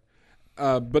suck.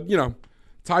 But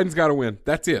Titans got to win.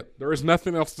 That's it. There is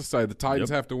nothing else to say. The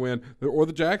Titans have to win, or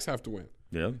the Jags have to win.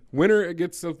 Yeah. Winner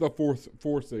gets the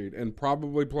fourth seed and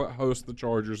probably host the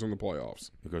Chargers in the playoffs.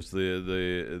 Because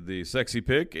the sexy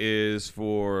pick is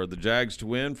for the Jags to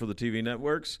win for the TV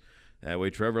networks. That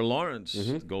way, Trevor Lawrence,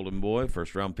 Golden Boy,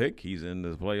 first-round pick, he's in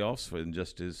the playoffs in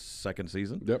just his second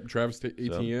season. Yep, Travis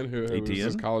Etienne, who was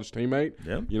his college teammate.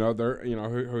 Yep.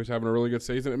 Who's having a really good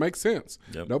season. It makes sense.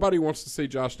 Yep. Nobody wants to see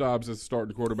Josh Dobbs as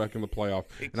starting quarterback in the playoff,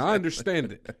 and I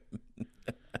understand it.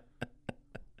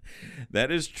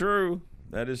 That is true.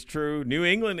 That is true. New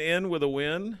England in with a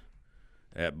win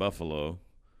at Buffalo.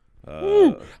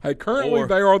 Hey, currently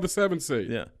they are the 7th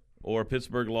seed. Yeah. Or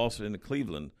Pittsburgh lost into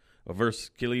Cleveland versus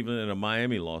Cleveland and a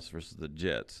Miami loss versus the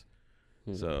Jets.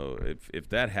 So if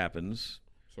that happens,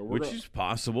 which is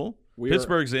possible,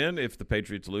 Pittsburgh's in. If the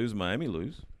Patriots lose, Miami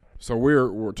lose. So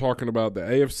we're talking about the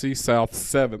AFC South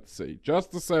 7th seed,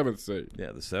 just the 7th seed.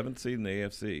 Yeah, the 7th seed in the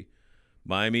AFC.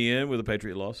 Miami in with a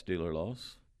Patriot loss, Steeler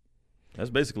loss. That's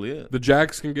basically it. The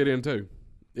Jags can get in too,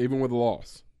 even with a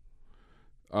loss.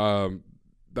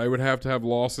 They would have to have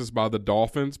losses by the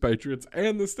Dolphins, Patriots,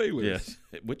 and the Steelers. Yes,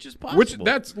 which is possible.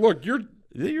 That's very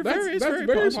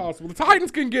possible. The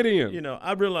Titans can get in.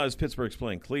 I realize Pittsburgh's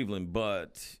playing Cleveland,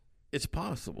 but it's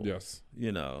possible. Yes.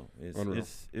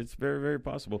 It's very, very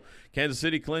possible. Kansas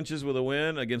City clinches with a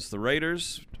win against the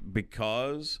Raiders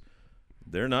because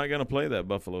they're not going to play that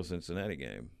Buffalo-Cincinnati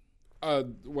game.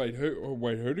 Wait,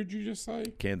 who did you just say?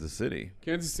 Kansas City.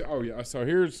 Kansas City. Oh, yeah. So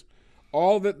here's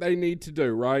all that they need to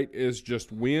do, right, is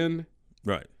just win.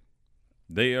 Right.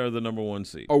 They are the number 1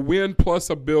 seed. A win plus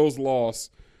a Bills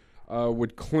loss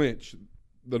would clinch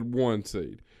the 1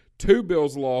 seed. 2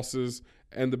 Bills losses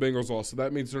and the Bengals loss. So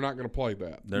that means they're not going to play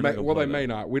that. They may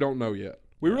not. We don't know yet.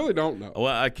 We really don't know. Well,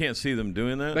 I can't see them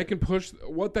doing that. They can push.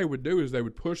 What they would do is they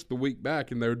would push the week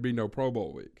back, and there would be no Pro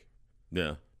Bowl week.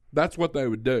 Yeah. That's what they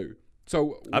would do.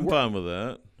 So I'm fine with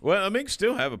that. Well, I mean,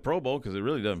 still have a Pro Bowl because it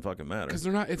really doesn't fucking matter. Because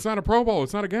they're not. It's not a Pro Bowl.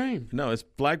 It's not a game. No, it's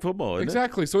flag football. Isn't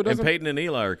Exactly. It? So it doesn't. And Peyton and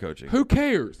Eli are coaching. Who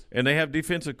cares? And they have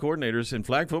defensive coordinators in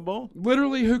flag football.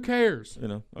 Literally, who cares?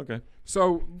 Okay.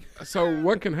 So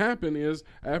what can happen is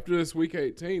after this week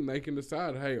 18, they can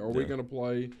decide, hey, are we going to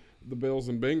play the Bills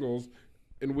and Bengals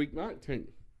in week 19?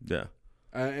 Yeah.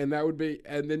 And that would be,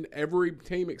 and then every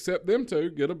team except them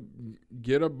two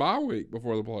get a bye week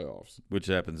before the playoffs, which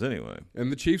happens anyway. And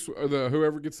the Chiefs,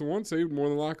 whoever gets the 1 seed, more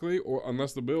than likely, or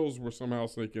unless the Bills were somehow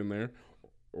sneak in there,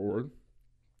 or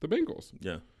the Bengals.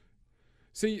 Yeah.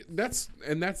 See, that's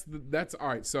all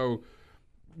right. So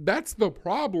that's the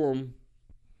problem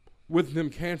with them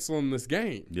canceling this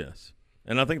game. Yes.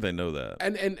 And I think they know that.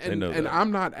 And that.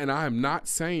 I am not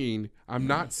saying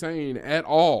at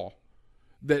all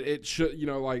that it should,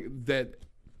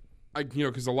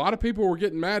 because a lot of people were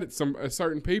getting mad at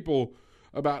certain people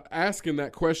about asking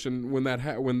that question when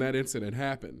that incident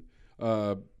happened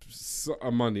a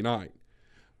Monday night.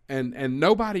 And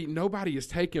nobody is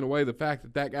taking away the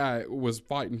fact that guy was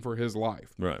fighting for his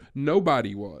life. Right.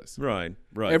 Nobody was. Right.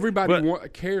 Everybody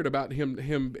cared about him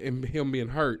being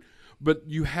hurt. But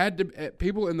you had to,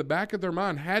 people in the back of their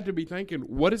mind had to be thinking,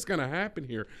 what is going to happen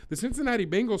here? The Cincinnati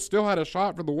Bengals still had a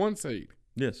shot for the 1 seed.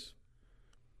 Yes.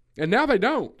 And now they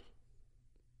don't.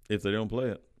 If they don't play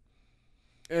it.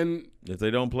 And if they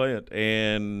don't play it.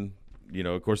 And,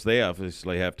 of course, they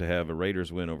obviously have to have a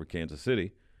Raiders win over Kansas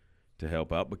City to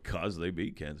help out because they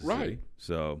beat Kansas City.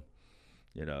 So,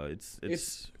 it's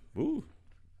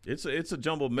a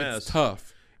jumbled mess. It's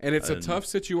tough. And it's a tough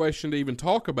situation to even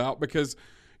talk about because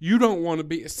you don't want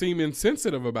to seem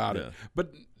insensitive about it.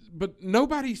 But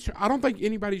I don't think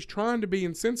anybody's trying to be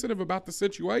insensitive about the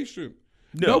situation.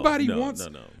 Nobody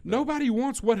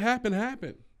wants what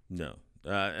happened. No.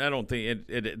 I don't think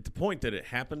at the point that it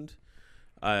happened,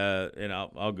 and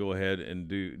I'll go ahead and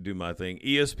do my thing.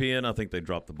 ESPN, I think they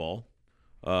dropped the ball.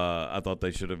 I thought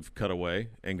they should have cut away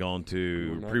and gone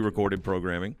to pre-recorded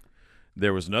programming.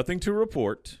 There was nothing to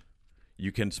report.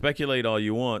 You can speculate all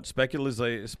you want.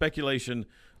 Speculation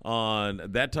on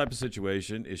that type of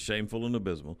situation is shameful and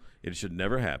abysmal. It should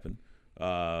never happen.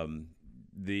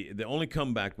 The only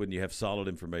comeback when you have solid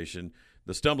information,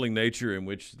 the stumbling nature in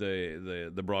which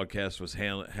the broadcast was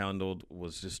handled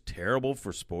was just terrible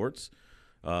for sports.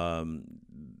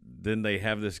 Then they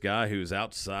have this guy who's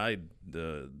outside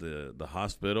the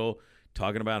hospital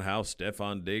talking about how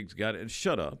Stephon Diggs got it.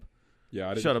 Shut up. Yeah,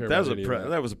 I didn't shut up.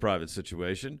 That was a private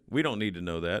situation. We don't need to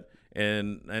know that,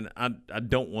 and I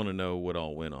don't want to know what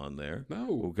all went on there.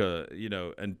 No, because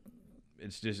and it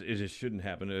just shouldn't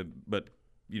happen. But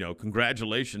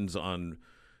congratulations on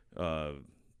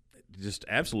just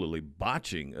absolutely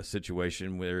botching a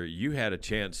situation where you had a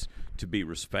chance to be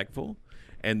respectful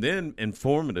and then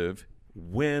informative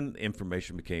when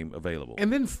information became available.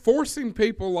 And then forcing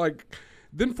people like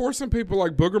Booger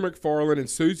McFarland and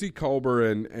Susie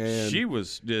Colbert and she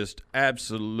was just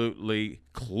absolutely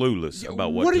clueless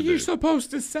about what are to do. you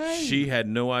supposed to say? She had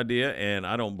no idea, and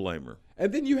I don't blame her.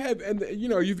 And then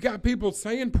you've got people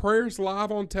saying prayers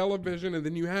live on television, and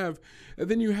then you have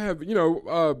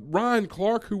Ryan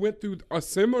Clark, who went through a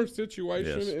similar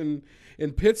situation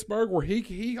in Pittsburgh where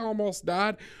he almost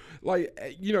died.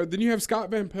 Then you have Scott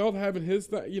Van Pelt having his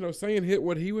saying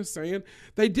what he was saying.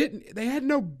 They had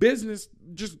no business.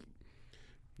 Just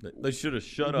they should have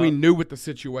shut up. We knew what the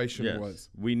situation was.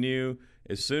 We knew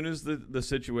as soon as the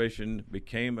situation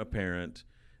became apparent.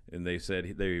 And they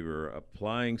said they were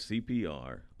applying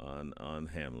CPR on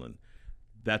Hamlin.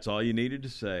 That's all you needed to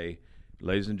say.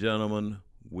 Ladies and gentlemen,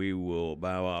 we will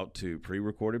bow out to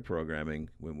pre-recorded programming.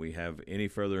 When we have any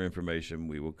further information,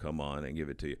 we will come on and give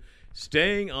it to you.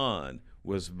 Staying on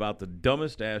was about the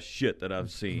dumbest ass shit that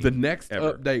I've seen. The next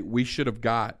ever. Update we should have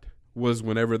got was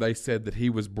whenever they said that he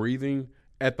was breathing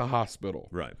at the hospital.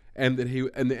 Right. And that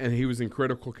he was in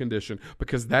critical condition,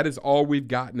 because that is all we've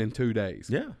gotten in 2 days.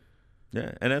 Yeah.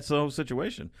 Yeah, and that's the whole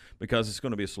situation because it's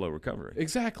going to be a slow recovery.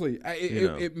 Exactly.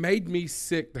 It made me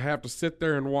sick to have to sit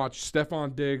there and watch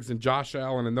Stephon Diggs and Josh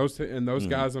Allen and those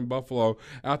guys in Buffalo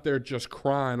out there just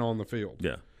crying on the field.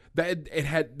 Yeah, they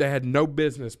had no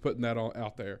business putting that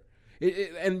out there.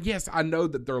 And yes, I know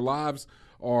that their lives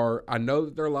are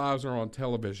on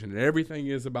television and everything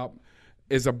is about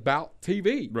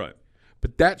TV. Right.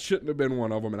 But that shouldn't have been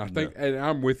one of them. And I think, and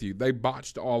I'm with you, they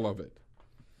botched all of it.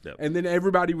 Yep. And then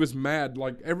everybody was mad.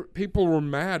 People were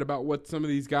mad about what some of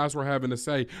these guys were having to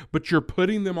say. But you're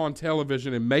putting them on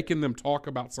television and making them talk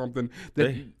about something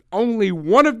that only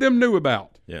one of them knew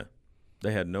about. Yeah.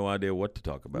 They had no idea what to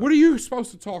talk about. What are you supposed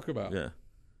to talk about? Yeah.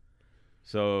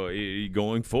 So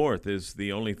going forth is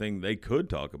the only thing they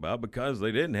could talk about because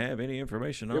they didn't have any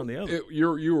information on the other.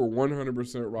 You were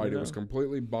 100% right. It was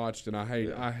completely botched, and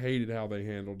I hated how they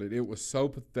handled it. It was so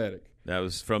pathetic. That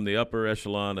was from the upper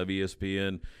echelon of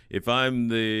ESPN. If I'm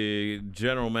the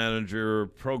general manager,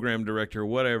 program director,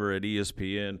 whatever at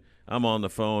ESPN, I'm on the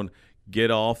phone, get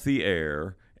off the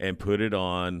air and put it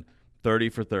on 30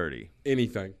 for 30.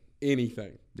 Anything.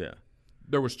 Yeah.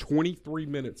 There was 23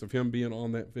 minutes of him being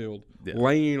on that field,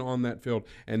 laying on that field,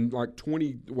 and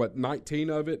 19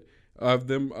 of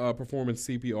them performing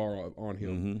CPR on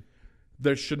him. Mm-hmm.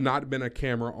 There should not have been a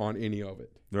camera on any of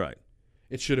it. Right.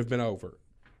 It should have been over.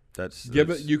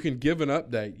 You can give an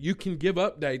update. You can give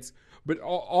updates, But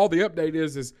all the update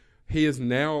is he is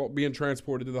now being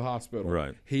transported to the hospital.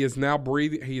 Right. He is now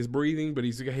breathing. He is breathing, but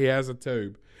he has a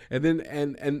tube. And then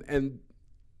and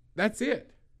that's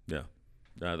it. Yeah.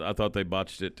 I thought they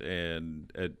botched it,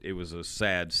 and it was a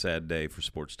sad, sad day for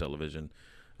sports television,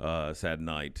 sad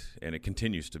night, and it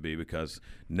continues to be because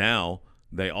now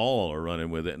they all are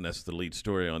running with it, and that's the lead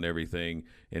story on everything.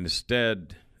 And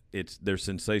instead, they're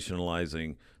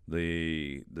sensationalizing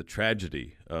the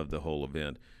tragedy of the whole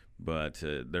event, but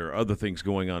there are other things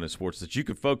going on in sports that you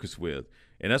could focus with.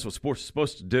 And that's what sports is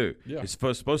supposed to do. Yeah. It's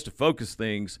supposed to focus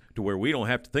things to where we don't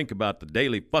have to think about the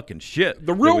daily fucking shit.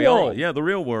 The real world. The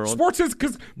real world. Sports is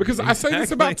because I say this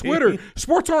about Twitter.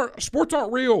 Sports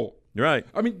aren't real. Right.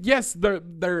 I mean, yes, they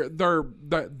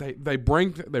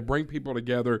bring people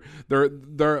together.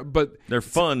 But they're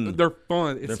fun. They're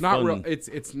fun. It's They're not fun. real.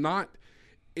 It's not.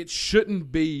 It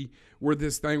shouldn't be where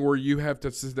this thing where you have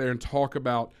to sit there and talk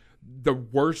about the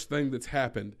worst thing that's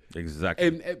happened. Exactly.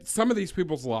 And some of these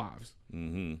people's lives.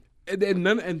 Mm-hmm.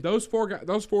 And those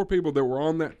four people that were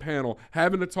on that panel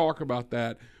having to talk about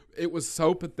that, it was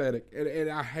so pathetic, and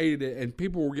I hated it. And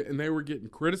people were getting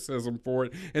criticism for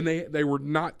it, and they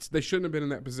shouldn't have been in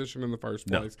that position in the first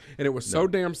place. And it was so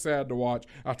damn sad to watch.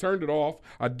 I turned it off.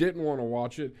 I didn't want to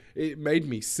watch it. It made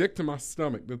me sick to my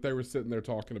stomach that they were sitting there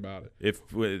talking about it.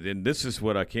 And this is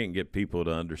what I can't get people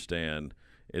to understand.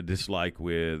 Just like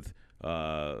with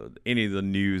any of the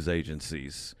news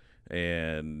agencies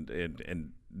and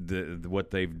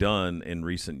what they've done in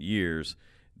recent years,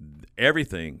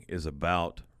 everything is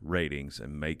about ratings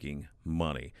and making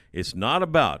money. It's not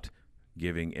about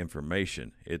giving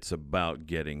information. It's about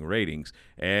getting ratings.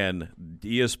 And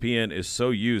ESPN is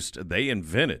so used, they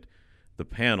invented the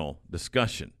panel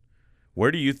discussion.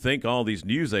 Where do you think all these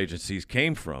news agencies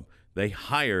came from? They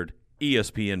hired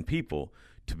ESPN people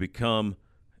to become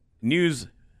news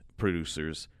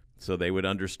producers so they would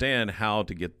understand how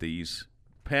to get these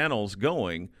panels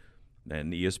going,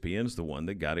 and ESPN's the one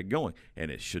that got it going, and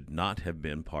it should not have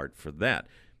been part for that.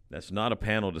 That's not a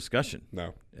panel discussion.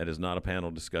 No, that is not a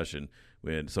panel discussion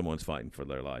when someone's fighting for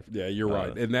their life. Yeah, you're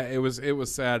right, and that it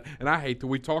was sad, and I hate that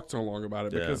we talked so long about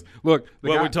it because we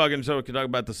can talk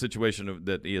about the situation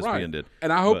that ESPN did,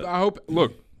 and I hope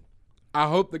I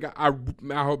hope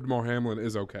DeMar Hamlin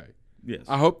is okay. Yes,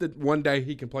 I hope that one day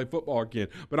he can play football again.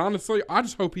 But honestly, I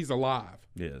just hope he's alive.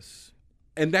 Yes.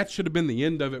 And that should have been the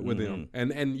end of it with him.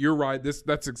 And you're right.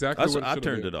 That's exactly what I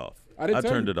turned it off. I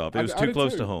turned it off. It was too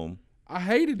close to home. I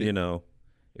hated it. You know,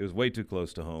 it was way too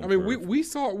close to home. I mean, we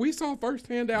saw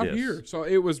firsthand out here, so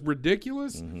it was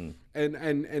ridiculous. Mm-hmm.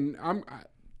 And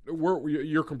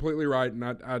you're completely right. And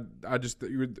I just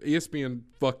ESPN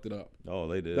fucked it up. Oh,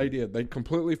 they did. They did. They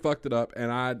completely fucked it up.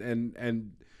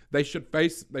 And they should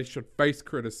face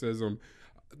criticism.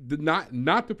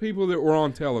 Not the people that were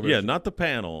on television. Yeah, not the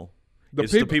panel.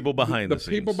 The people behind the scenes.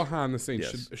 The people behind the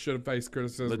scenes should have faced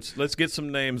criticism. Let's get some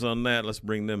names on that. Let's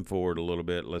bring them forward a little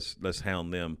bit. Let's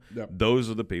hound them. Yep. Those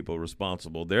are the people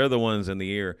responsible. They're the ones in the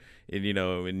ear, and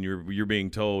and you're being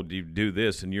told you do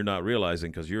this, and you're not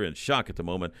realizing because you're in shock at the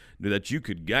moment that you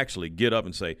could actually get up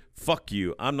and say, "Fuck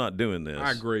you, I'm not doing this."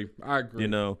 I agree. You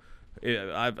know,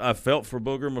 I felt for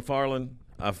Booger McFarland.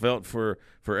 I felt for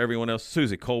everyone else.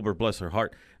 Susie Colbert, bless her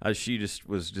heart, she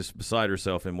was beside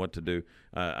herself in what to do.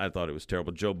 I thought it was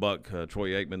terrible. Joe Buck, Troy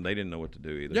Aikman, they didn't know what to do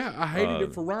either. Yeah, I hated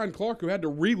it for Ryan Clark, who had to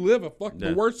relive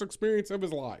the worst experience of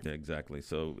his life. Yeah, exactly.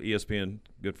 So ESPN,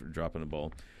 good for dropping the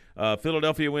ball.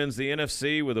 Philadelphia wins the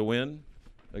NFC with a win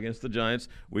against the Giants.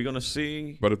 We're going to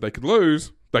see. But if they could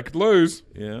lose,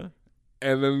 Yeah.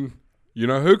 And then you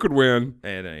know who could win?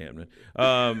 It ain't happening.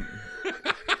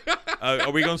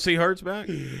 Are we going to see Hurts back?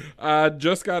 I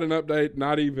just got an update.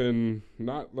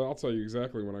 I'll tell you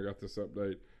exactly when I got this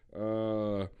update.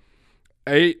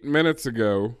 10 minutes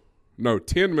ago,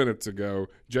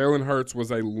 Jalen Hurts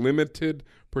was a limited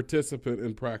participant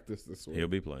in practice this week. He'll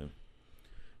be playing.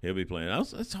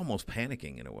 It's almost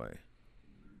panicking in a way.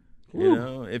 Woo. You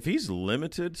know, if he's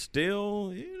limited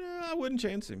still, I wouldn't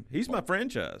chance him. He's my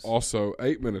franchise. Also,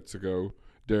 8 minutes ago,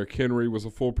 Derrick Henry was a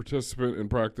full participant in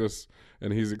practice,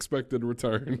 and he's expected to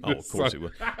return. Oh, of course he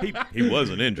was. He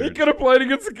wasn't injured. He could have played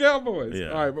against the Cowboys.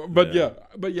 Yeah. All right, but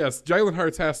yes, Jalen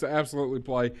Hurts has to absolutely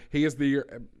play. He is the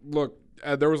look.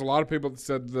 There was a lot of people that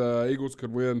said the Eagles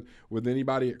could win with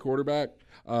anybody at quarterback.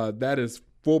 That is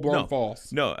full-blown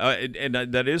false. No, and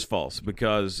that is false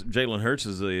because Jalen Hurts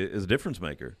is a difference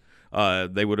maker.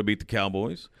 They would have beat the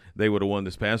Cowboys. They would have won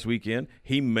this past weekend.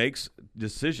 He makes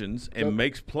decisions and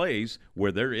makes plays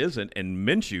where there isn't, and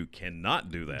Minshew cannot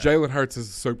do that. Jalen Hurts is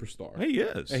a superstar. He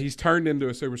is. And he's turned into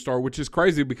a superstar, which is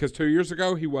crazy because 2 years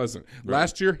ago he wasn't. Right.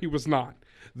 Last year he was not.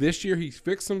 This year he's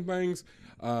fixed some things.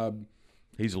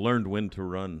 He's learned when to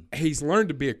run. He's learned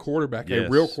to be a quarterback, Yes. a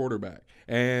real quarterback.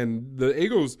 And the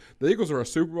Eagles are a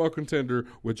Super Bowl contender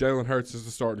with Jalen Hurts as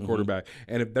the starting quarterback.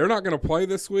 And if they're not going to play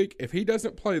this week, if he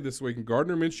doesn't play this week and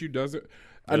Gardner Minshew doesn't,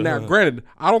 now granted,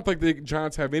 I don't think the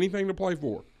Giants have anything to play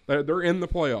for. They're in the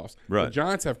playoffs. Right. The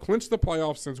Giants have clinched the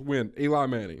playoffs since when? Eli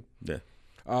Manning.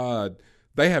 Yeah.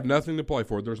 They have nothing to play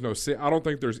for. There's no. I don't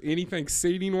think there's anything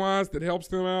seeding wise that helps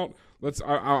them out.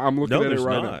 I'm looking No, at it there's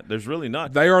right not. now. There's really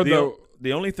not. They are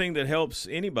the only thing that helps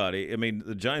anybody. I mean,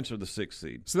 the Giants are the 6th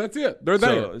seed. So that's it. They're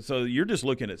there. So you're just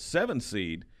looking at 7th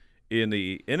seed in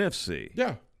the NFC.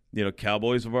 Yeah. You know,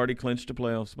 Cowboys have already clinched a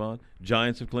playoff spot.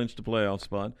 Giants have clinched a playoff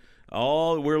spot.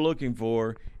 All we're looking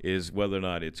for is whether or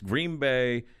not it's Green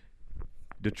Bay,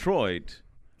 Detroit,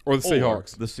 Or the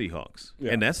Seahawks. Or the Seahawks.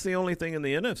 Yeah. And that's the only thing in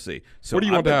the NFC. So What do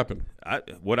you want to happen?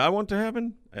 What I want to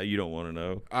happen? You don't want to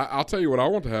know. I'll tell you what I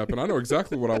want to happen. I know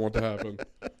exactly what I want to happen.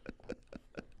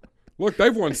 Look,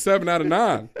 they've won 7 out of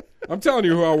 9. I'm telling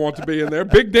you who I want to be in there.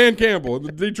 Big Dan Campbell of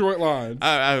the Detroit Lions.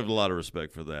 I have a lot of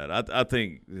respect for that. I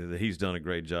think that he's done a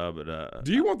great job. But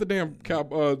Do you want the damn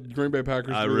Green Bay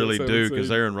Packers I to be really the do 7th because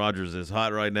seed? Aaron Rodgers is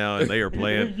hot right now, and they are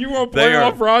playing. You want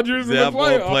playoff Rodgers in the I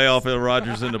want playoffs? playoff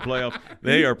Rodgers in the playoffs.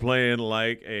 They are playing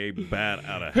like a bat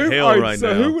out of hell all right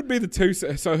so now. who would be the 2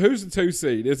 seed? So who's the 2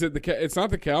 seed? Is it it's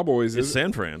not the Cowboys, It's is it?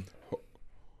 San Fran.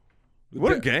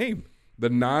 What a game. The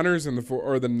Niners and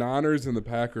the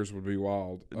Packers would be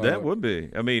wild. That would be.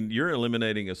 I mean, you're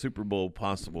eliminating a Super Bowl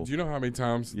possible. Do you know how many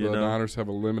times You the know? Niners have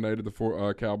eliminated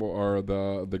the Cowboy or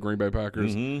the Green Bay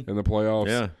Packers Mhm. in the playoffs?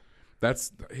 Yeah.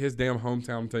 That's his damn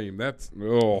hometown team.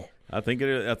 I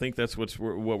think that's what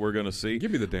we're going to see. Give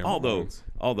me the damn Lions.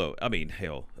 Although I mean,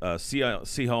 hell,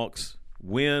 Seahawks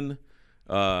win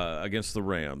against the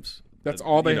Rams. That's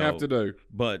all they have to do.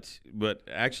 But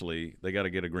actually, they got to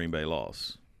get a Green Bay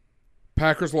loss.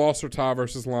 Packers loss or tie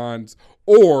versus Lions,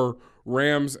 or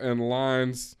Rams and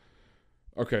Lions.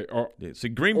 Okay, Yeah, see,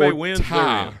 Green Bay or wins. they're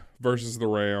tie in. versus the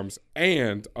Rams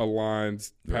and a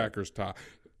Lions Packers tie.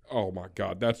 Oh my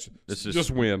God, that's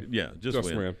just win. Yeah, just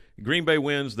win. win. Green Bay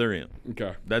wins, they're in.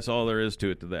 Okay, That's all there is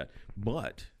to it to that.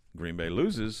 But Green Bay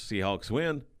loses, Seahawks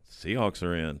win, Seahawks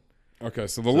are in. okay.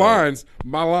 So the Lions,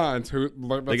 my Lions,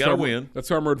 they gotta win. That's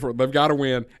who I'm rooting for. They've got to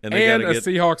win, And they gotta a get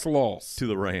Seahawks loss, To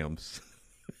the Rams.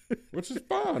 which is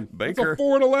fine. Baker. It's a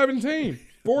 4-11 team,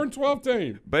 4-12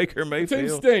 team. Baker Team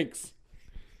Mayfield. stinks.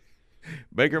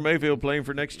 Baker Mayfield playing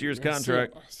for next year's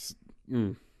contract.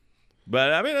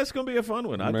 But I mean, that's going to be a fun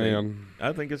one.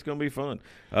 I think it's going to be fun.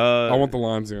 I want the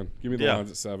Lions in. Give me the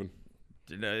Lions at 7.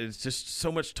 It's just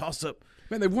so much toss up.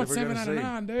 Man, they won that we're 7 gonna out of see.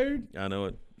 9, dude. I know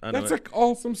it. That's an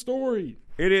awesome story.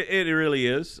 It really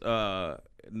is. But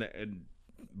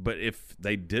if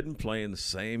they didn't play in the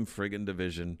same friggin'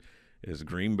 division as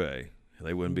Green Bay,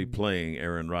 they wouldn't be playing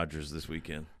Aaron Rodgers this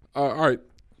weekend. All right,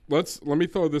 let me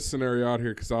throw this scenario out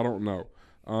here because I don't know.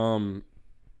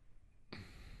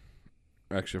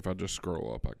 Actually, if I just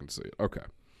scroll up, I can see it. Okay.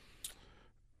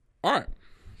 All right.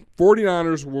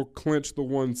 49ers will clinch the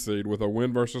 1 seed with a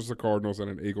win versus the Cardinals and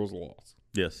an Eagles loss.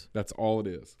 Yes. That's all it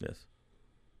is. Yes.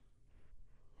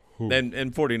 Whew. And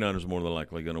 49ers more than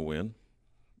likely going to win.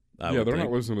 They're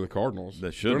not losing to the Cardinals. They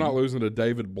They're shouldn't. not losing to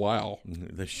David Blau.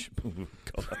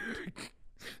 God.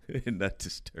 And that's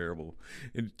just terrible.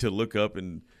 And to look up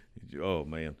and, oh,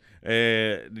 man.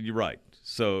 You're right.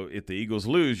 So if the Eagles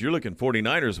lose, you're looking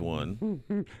 49ers won.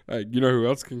 Hey, you know who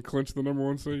else can clinch the number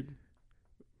 1 seed?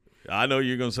 I know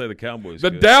you're going to say the Cowboys.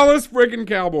 The could. Dallas freaking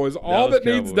Cowboys. All Dallas that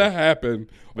needs Cowboys. to happen.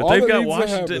 But all they've that got needs to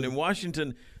Washington, happen-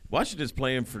 and Washington's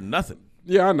playing for nothing.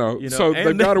 Yeah, I know. You know? So And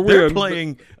they've got to They're win.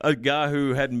 playing a guy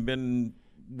who hadn't been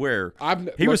where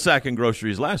He was sacking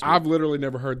groceries last week. I've literally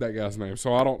never heard that guy's name,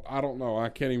 so I don't know. I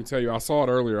can't even tell you. I saw it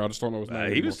earlier. I just don't know his name. He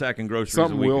anymore. was sacking groceries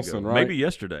Something a week Wilson, ago. right? Maybe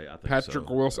yesterday. I think Patrick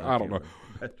so. Wilson. I don't know.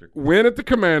 Patrick. Win at the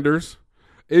Commanders.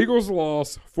 Eagles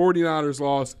loss. 49ers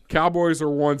loss. Cowboys are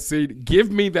 1 seed.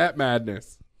 Give me that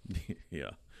madness.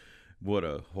 Yeah. What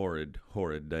a horrid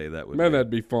day that would Man, be. that'd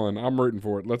be fun. I'm rooting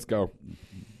for it. Let's go.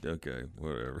 Okay,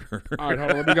 whatever. All right,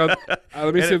 hold on. Let me go.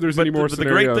 Let me see if there's any more But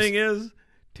scenarios. the great thing is,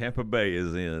 Tampa Bay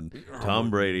is in.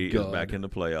 Tom Brady is God. back in the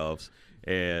playoffs.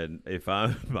 And if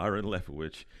I'm Byron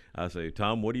Leftwich, I say,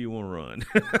 Tom, what do you want to run?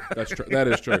 That's true. That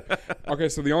is true. Okay,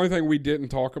 so the only thing we didn't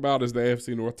talk about is the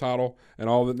AFC North title, and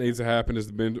all that needs to happen is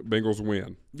the Bengals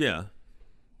win. Yeah.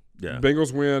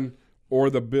 Bengals win, or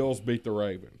the Bills beat the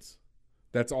Ravens.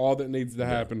 That's all that needs to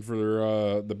happen for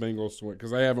the Bengals to win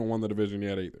because they haven't won the division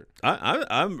yet either.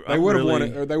 They would have won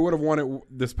it. Or they would have won it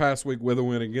this past week with a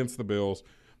win against the Bills,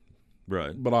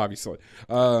 Right. but obviously,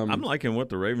 I'm liking what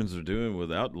the Ravens are doing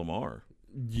without Lamar.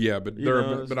 Yeah, but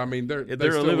I mean they're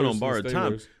still living lose on to the borrowed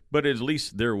time. Steelers. But at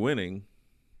least they're winning,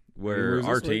 where lose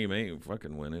our this week? team ain't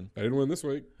fucking winning. They didn't win this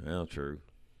week, Yeah, true.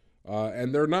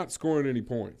 and they're not scoring any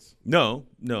points. No,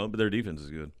 but their defense is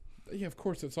good. Yeah, of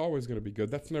course, it's always going to be good.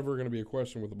 That's never going to be a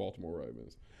question with the Baltimore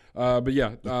Ravens. But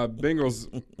yeah,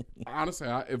 Bengals. Honestly,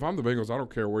 if I'm the Bengals, I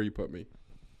don't care where you put me.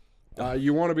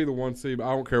 You want to be the 1 seed, but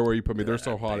I don't care where you put me. They're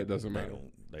so hot, it doesn't matter.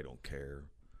 They don't care.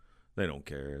 They don't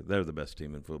care. They're the best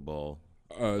team in football.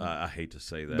 I hate to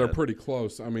say that. They're pretty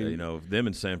close. I mean, them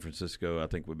in San Francisco, I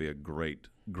think would be a great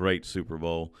Super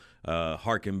Bowl.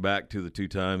 Harken back to the 2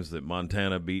 times that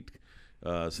Montana beat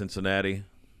Cincinnati.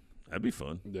 That'd be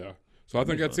fun. Yeah. So I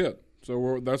think that's it.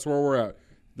 So that's where we're at.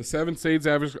 The 7 seeds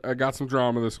got some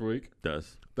drama this week.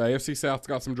 Does. The AFC South's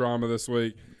got some drama this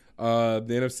week. The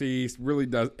NFC East really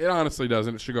does. It honestly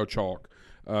doesn't. It should go chalk.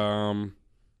 And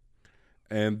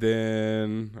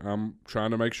then I'm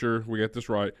trying to make sure we get this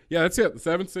right. Yeah, that's it. The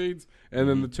 7 seeds and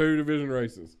then the 2 division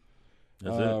races.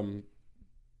 That's it.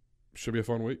 Should be a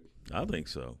fun week. I think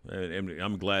so. And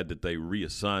I'm glad that they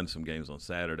reassigned some games on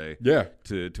Saturday. Yeah.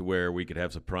 To where we could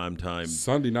have some prime time.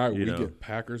 Sunday night, we get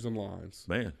Packers and Lions.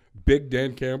 Man. Big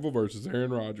Dan Campbell versus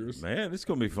Aaron Rodgers. Man, it's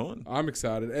going to be fun. I'm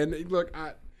excited. And look,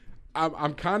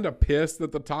 I'm kind of pissed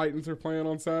that the Titans are playing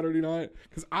on Saturday night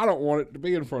because I don't want it to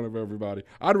be in front of everybody.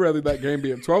 I'd rather that game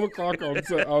be at 12 o'clock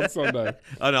on Sunday.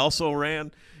 And also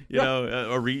ran,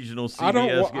 a regional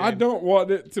CBS game. I don't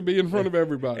want it to be in front of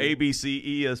everybody.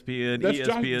 ABC, ESPN, That's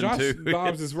ESPN2. Josh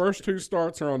Dobbs' first 2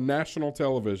 starts are on national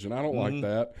television. I don't like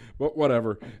that, but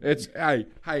whatever. It's hey,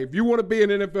 if you want to be an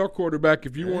NFL quarterback,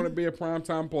 if you want to be a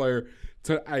primetime player,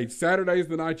 Saturday's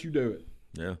the night you do it.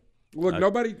 Yeah. Look,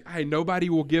 nobody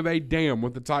will give a damn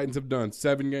what the Titans have done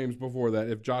 7 games before that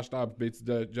if Josh Dobbs beats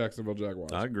the Jacksonville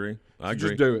Jaguars. I agree.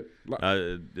 Just do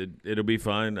it. It'll be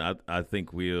fine. I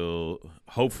think we'll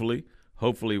hopefully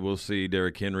we'll see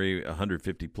Derrick Henry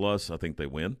 150 plus. I think they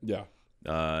win. Yeah.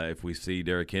 If we see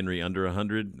Derrick Henry under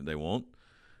 100, they won't.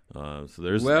 So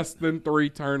there's less than 3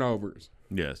 turnovers.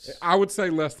 Yes. I would say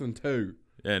less than 2.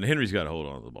 And Henry's got to hold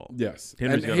on to the ball. Yes.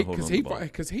 Henry's got to hold on to the ball.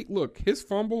 Because his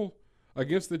fumble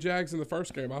against the Jags in the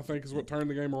first game, I think, is what turned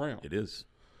the game around. It is.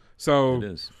 So it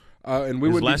is. And we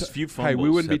His would last few fumbles. Hey, we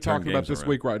wouldn't be have turned talking about games this around.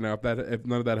 week right now if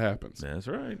none of that happens. That's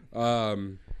right.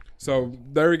 So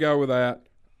there we go with that.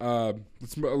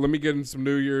 Let me get in some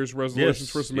New Year's resolutions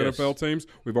for some NFL teams.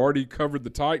 We've already covered the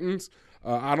Titans.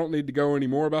 I don't need to go any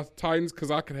more about the Titans because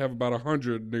I could have about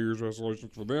 100 New Year's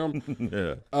resolutions for them.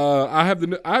 Yeah. I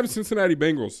have Cincinnati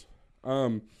Bengals.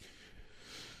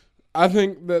 I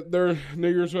think that their New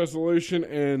Year's resolution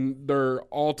and their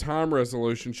all-time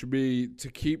resolution should be to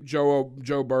keep Joe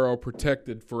Burrow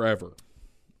protected forever.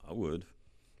 I would.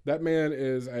 That man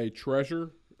is a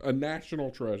treasure, a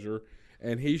national treasure,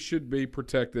 and he should be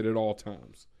protected at all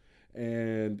times.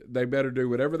 And they better do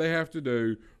whatever they have to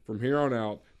do from here on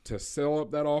out to sell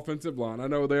up that offensive line. I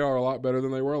know they are a lot better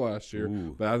than they were last year,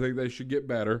 but I think they should get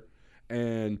better.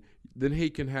 And then he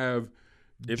can have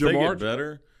if they get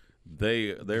better,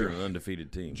 they're an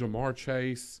undefeated team. Jamar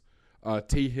Chase,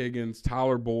 T. Higgins,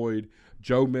 Tyler Boyd,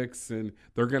 Joe Mixon.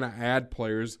 They're going to add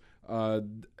players.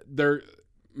 Their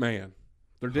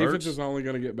defense is only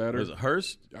going to get better. Was it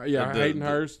Hurst? Yeah, Hayden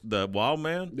Hurst. The wild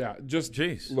man? Yeah, just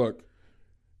jeez. Look,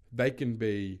 they can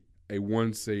be a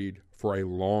 1 seed for a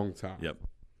long time. Yep.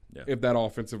 If that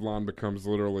offensive line becomes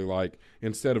literally like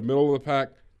instead of middle of the pack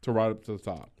to right up to the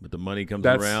top. But the money comes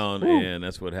around, and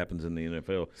that's what happens in the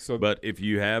NFL. But if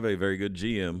you have a very good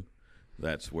GM,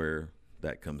 that's where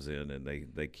that comes in, and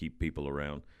they keep people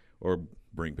around or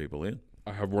bring people in.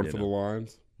 I have one for the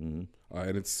Lions, and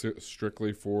it's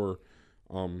strictly for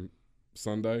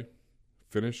Sunday.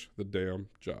 Finish the damn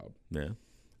job. Yeah.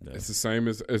 No. It's the same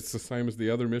as the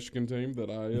other Michigan team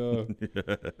that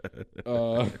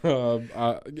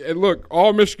and look,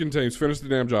 all Michigan teams finish the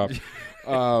damn job.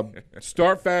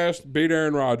 Start fast, beat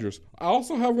Aaron Rodgers. I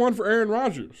also have one for Aaron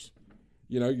Rodgers.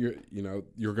 You're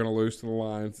going to lose to the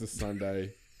Lions this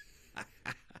Sunday.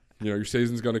 Your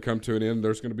season's going to come to an end.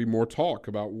 There's going to be more talk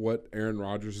about what Aaron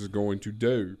Rodgers is going to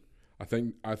do. I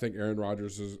think Aaron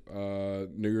Rodgers'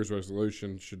 New Year's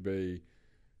resolution should be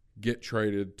get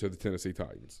traded to the Tennessee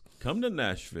Titans. Come to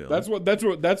Nashville. That's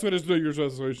what his New Year's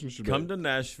resolution should be. Come to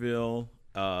Nashville.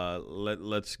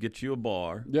 Let's get you a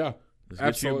bar. Yeah, let's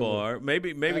absolutely. Get you a bar.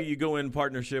 Maybe you go in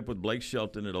partnership with Blake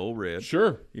Shelton at Ole Red.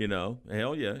 Sure.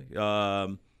 Hell yeah.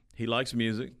 He likes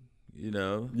music.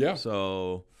 Yeah.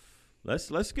 So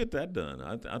let's get that done.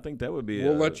 I think that would be.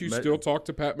 We'll let you still talk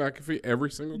to Pat McAfee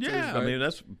every single Tuesday. Yeah, I mean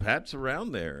Pat's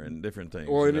around there and different things.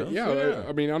 Well,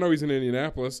 I mean I know he's in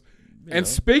Indianapolis. And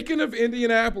speaking of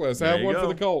Indianapolis, I have one for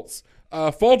the Colts.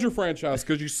 Fold your franchise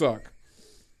because you suck.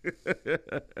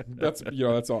 That's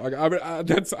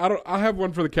all. I have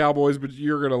one for the Cowboys, but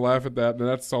you're gonna laugh at that, and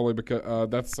that's solely because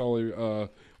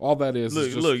all that is.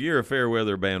 Look, you're a fair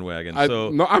weather bandwagon.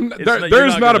 There's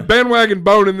not not a bandwagon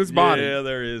bone in this body. Yeah,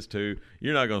 there is too.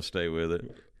 You're not gonna stay with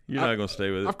it. You're not gonna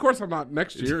stay with it. Of course, I'm not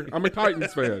next year. I'm a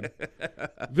Titans fan.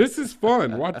 This is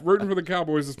fun. Rooting for the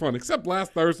Cowboys is fun. Except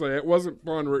last Thursday, it wasn't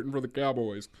fun rooting for the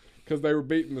Cowboys because they were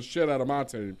beating the shit out of my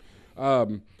team.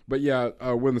 But yeah,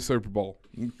 win the Super Bowl.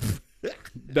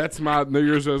 That's my New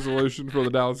Year's resolution for the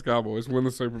Dallas Cowboys: win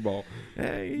the Super Bowl.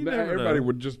 Hey, everybody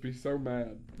would just be so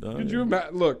mad. Could you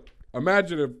imagine?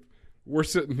 Imagine if we're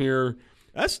sitting here.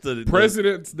 That's the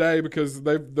President's Day because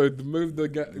they've moved the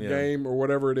game or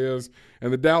whatever it is,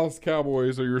 and the Dallas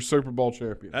Cowboys are your Super Bowl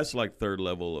champion. That's like third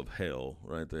level of hell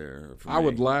right there. I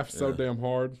would laugh so damn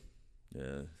hard.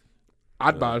 Yeah,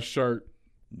 I'd buy a shirt.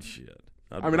 Shit.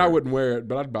 I wouldn't wear it,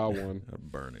 but I'd buy one.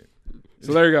 I'd burn it.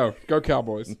 So there you go. Go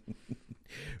Cowboys.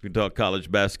 We can talk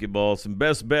college basketball, some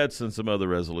best bets, and some other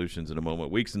resolutions in a moment.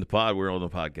 Weeks in the Pod, we're on the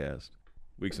podcast.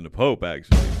 Weeks in the Pope,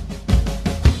 actually.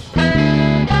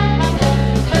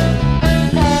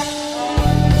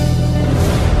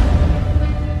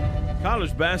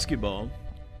 College basketball.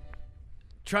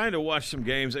 Trying to watch some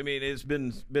games. I mean, it's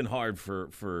been hard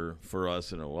for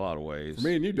us in a lot of ways. For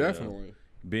me and you, definitely.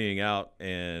 Being out,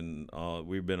 and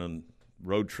we've been on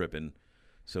road tripping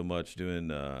so much doing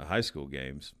high school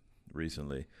games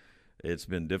recently. It's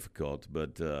been difficult,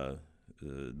 but the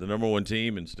number one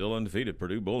team and still undefeated,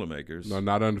 Purdue Boilermakers. No,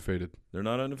 not undefeated. They're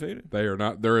not undefeated? They are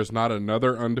not. There is not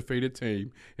another undefeated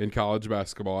team in college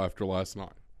basketball after last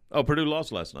night. Oh, Purdue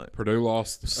lost last night. Purdue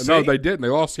lost. No, they didn't. They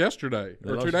lost yesterday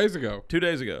 2 days ago. 2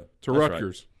 days ago. To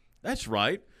Rutgers. Right. That's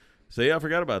right. See, I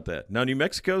forgot about that. Now, New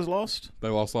Mexico's lost? They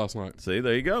lost last night. See,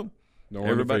 there you go. No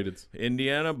undefeateds.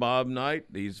 Indiana, Bob Knight,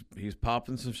 he's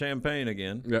popping some champagne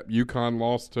again. Yep, UConn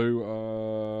lost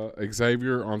to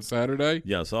Xavier on Saturday.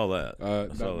 Yeah, I saw that.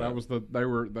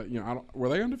 Were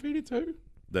they undefeated too?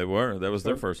 They were. That was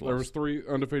their first loss. There was 3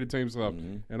 undefeated teams left,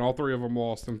 and all 3 of them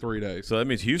lost in 3 days. So that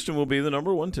means Houston will be the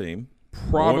number one team.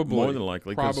 Probably. More than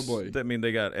likely. Probably. That means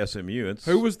they got SMU.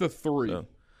 Who was the 3?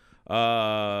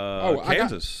 So,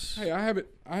 Kansas. I have it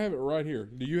right here.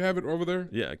 Do you have it over there?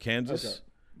 Yeah, Kansas,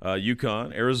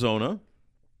 UConn, Arizona,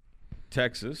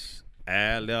 Texas,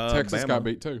 Alabama. Texas got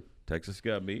beat too. Texas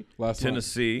got beat.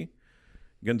 Tennessee, night.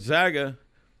 Gonzaga,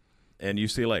 and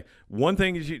UCLA. One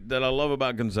thing that I love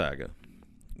about Gonzaga,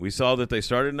 we saw that they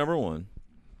started number 1.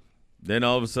 Then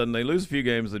all of a sudden they lose a few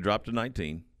games. They drop to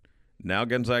 19. Now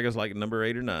Gonzaga's like number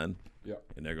 8 or 9. Yeah,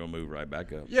 and they're going to move right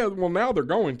back up. Yeah, well now they're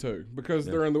going to because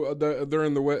they're in the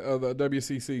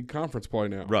WCC conference play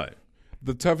now. Right.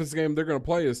 The toughest game they're going to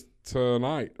play is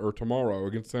tonight or tomorrow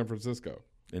against San Francisco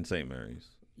in St. Mary's.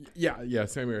 Yeah,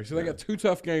 St. Mary's. So they got 2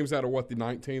 tough games out of the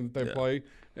 19 that they play.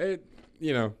 They're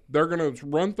going to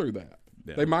run through that.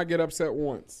 Yeah. They might get upset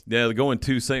once. Yeah, they're going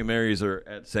to St. Mary's or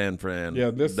at San Fran. Yeah,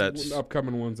 that's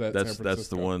upcoming ones at San Francisco. That's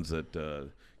the ones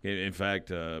that. In fact,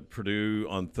 Purdue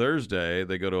on Thursday,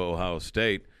 they go to Ohio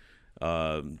State.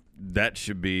 That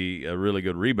should be a really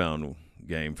good rebound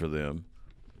game for them,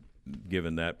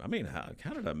 given that. I mean,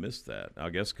 how did I miss that? I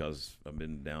guess because I've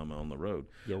been down on the road.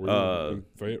 Yeah, we were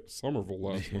in Somerville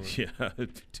last night. Yeah,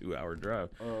 2-hour drive.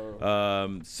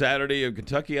 Saturday of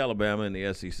Kentucky, Alabama in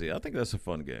the SEC. I think that's a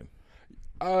fun game.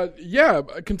 Yeah,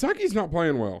 Kentucky's not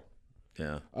playing well.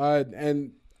 Yeah.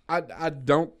 And I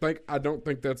don't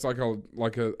think that's like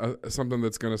a something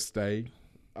that's going to stay.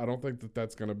 I don't think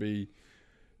that's going to be.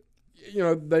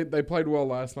 They played well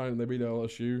last night and they beat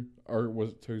LSU, or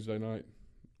was it Tuesday night?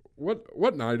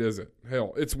 What night is it?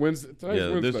 Hell, it's Wednesday.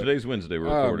 Today's Wednesday.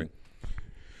 We're recording.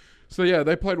 So yeah,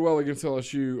 they played well against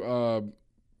LSU.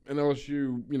 And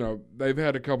LSU, they've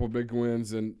had a couple big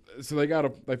wins, and so they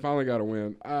finally got a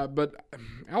win. But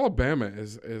Alabama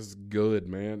is good,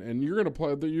 man, and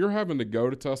you're having to go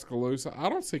to Tuscaloosa. I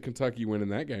don't see Kentucky winning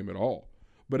that game at all.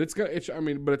 But it's Cal. It's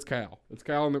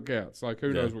Cal and the Cats. Like,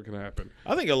 who knows what can happen?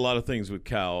 I think a lot of things with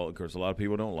Cal. Of course, a lot of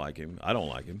people don't like him. I don't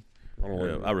like him.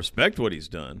 I respect what he's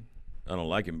done. I don't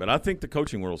like him, but I think the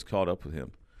coaching world's caught up with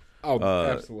him. Oh,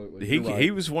 absolutely.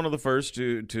 He was one of the first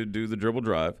to do the dribble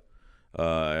drive.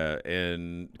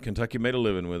 And Kentucky made a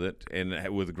living with it,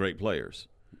 and with great players.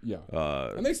 Yeah,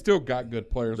 and they still got good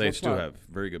players. They still have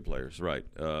very good players, right?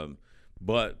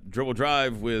 But dribble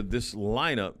drive with this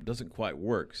lineup doesn't quite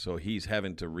work, so he's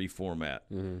having to reformat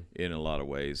in a lot of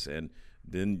ways. And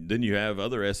then you have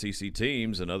other SEC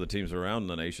teams and other teams around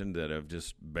the nation that have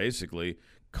just basically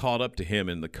caught up to him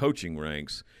in the coaching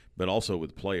ranks, but also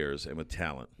with players and with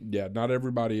talent. Yeah, not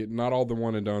all the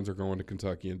one and dones are going to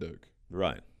Kentucky and Duke.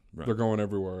 Right. they're going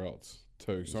everywhere else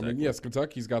too. So I mean, yes,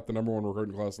 Kentucky's got the number 1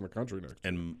 recruiting class in the country next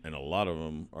year. And a lot of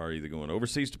them are either going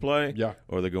overseas to play,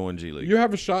 or they're going G League. You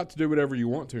have a shot to do whatever you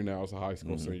want to now as a high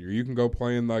school senior. You can go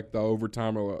play in like the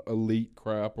overtime elite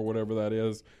crap or whatever that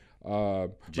is.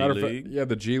 G League,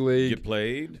 the G League. Get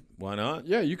played. Why not?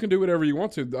 Yeah, you can do whatever you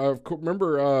want to.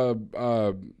 Remember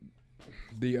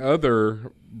the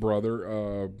other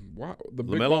brother, the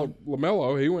big LaMelo?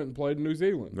 LaMelo, he went and played in New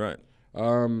Zealand. Right.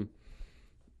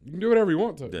 You can do whatever you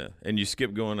want to. Yeah, and you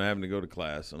skip going and having to go to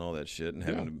class and all that shit, and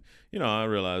having to, I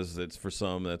realize that's for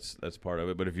some that's part of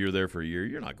it. But if you're there for a year,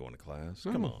 you're not going to class.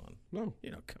 No. Come on, No,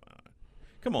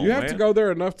 come on. You have man. to go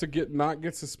there enough to not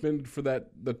get suspended for that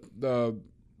the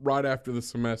right after the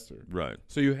semester. Right.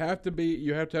 So you have to have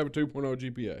a 2.0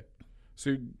 GPA.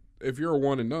 So if you're a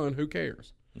 1 and none, who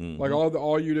cares? Mm-hmm. Like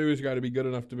all you do is you got to be good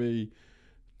enough to be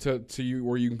to you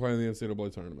where you can play in the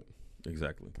NCAA tournament.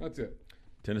 Exactly. That's it.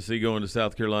 Tennessee going to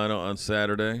South Carolina on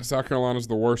Saturday. South Carolina's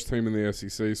the worst team in the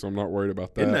SEC, so I'm not worried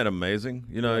about that. Isn't that amazing?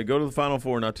 They go to the Final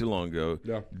Four not too long ago.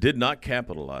 Yeah. Did not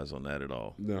capitalize on that at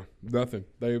all. No, nothing.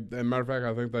 As a matter of fact,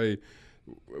 I think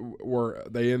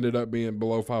they ended up being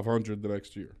below 500 the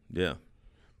next year. Yeah.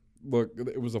 Look,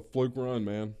 it was a fluke run,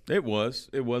 man. It was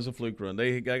a fluke run.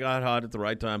 They got hot at the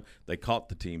right time. They caught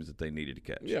the teams that they needed to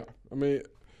catch. Yeah, I mean,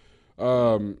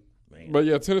 but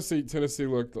yeah, Tennessee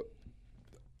looked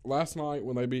last night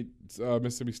when they beat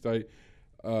Mississippi State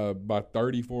by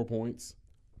 34 points.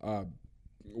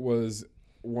 Was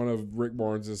one of Rick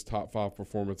Barnes' top 5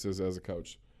 performances as a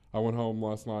coach. I went home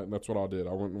last night, and that's what I did.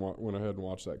 I went ahead and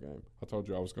watched that game. I told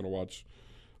you I was going to watch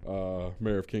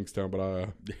Mayor of Kingstown, but I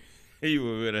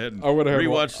went ahead and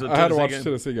rewatched the Tennessee game? I had to watch the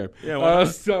Tennessee game. Yeah,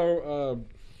 so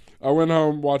I went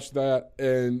home, watched that,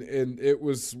 and it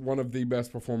was one of the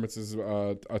best performances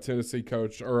a Tennessee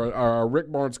coach or a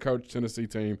Rick Barnes coach Tennessee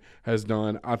team has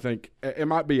done. I think it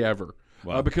might be ever.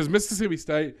 Wow. Because Mississippi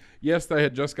State, yes, they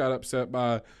had just got upset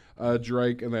by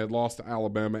Drake and they had lost to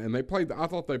Alabama, and I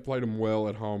thought they played them well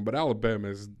at home, but Alabama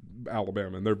is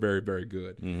Alabama, and they're very, very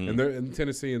good. Mm-hmm. And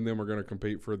Tennessee and them are going to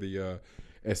compete for the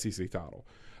SEC title.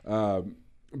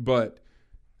 But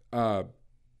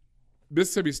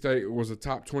Mississippi State was a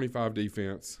top 25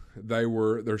 defense.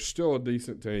 They're still a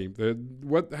decent team.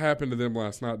 What happened to them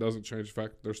last night doesn't change the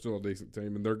fact that they're still a decent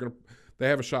team, and they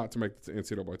have a shot to make the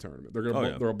NCAA tournament.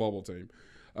 They're a bubble team.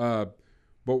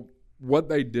 But what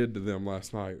they did to them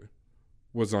last night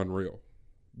was unreal.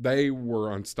 They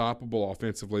were unstoppable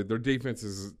offensively. Their defense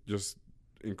is just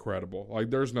incredible. Like,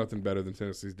 there's nothing better than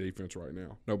Tennessee's defense right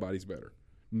now. Nobody's better.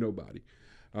 Nobody.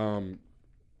 And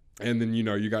then,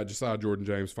 you got Josiah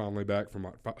Jordan-James finally back from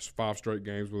like 5 straight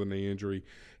games with a knee injury.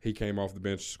 He came off the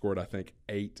bench, scored, I think,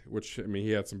 8, which, I mean,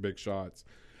 he had some big shots.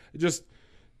 The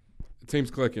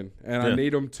team's clicking. And I don't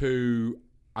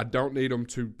need them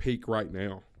to peak right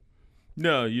now.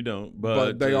 No, you don't.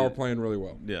 But they are playing really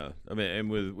well. Yeah. I mean, and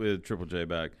with Triple J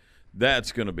back,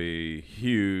 that's going to be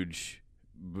huge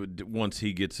once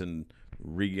he gets and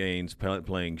regains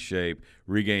playing shape,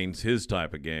 regains his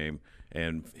type of game,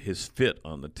 and his fit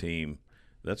on the team.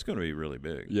 That's going to be really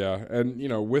big. Yeah, and,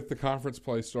 with the conference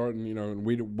play starting, and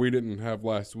we didn't have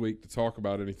last week to talk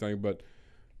about anything, but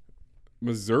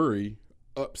Missouri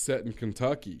upsetting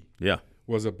Kentucky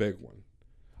was a big one.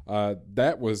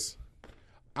 That was –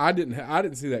 I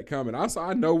didn't see that coming.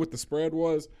 I know what the spread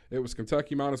was. It was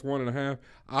Kentucky minus 1.5.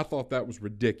 I thought that was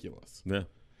ridiculous. Yeah.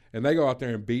 And they go out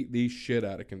there and beat the shit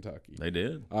out of Kentucky. They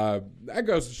did. That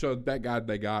goes to show that guy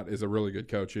they got is a really good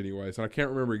coach anyways. And I can't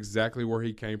remember exactly where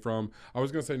he came from. I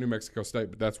was going to say New Mexico State,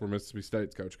 but that's where Mississippi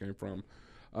State's coach came from.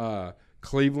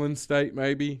 Cleveland State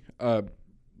maybe. But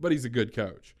he's a good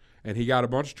coach. And he got a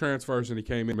bunch of transfers, and he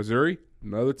came in. Missouri,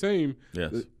 another team.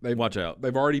 Yes. Watch out.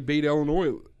 They've already beat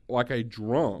Illinois like a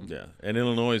drum. Yeah, and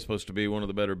Illinois is supposed to be one of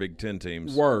the better Big Ten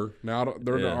teams. Now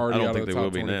they're already out of the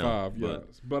top 25. Now,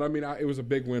 yes. But I mean, it was a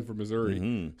big win for Missouri.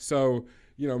 Mm-hmm. So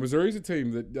Missouri's a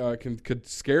team that could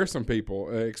scare some people,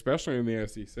 especially in the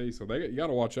SEC. So you got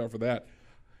to watch out for that.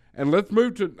 And let's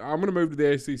move to. I'm going to move to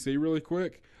the ACC really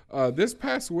quick. This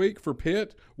past week for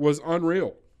Pitt was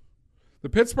unreal. The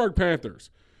Pittsburgh Panthers,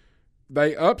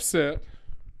 they upset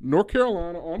North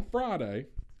Carolina on Friday,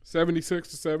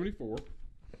 76-74.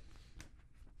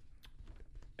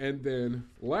 And then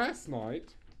last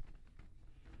night,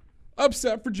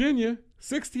 upset Virginia,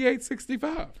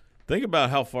 68-65. Think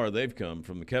about how far they've come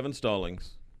from the Kevin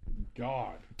Stallings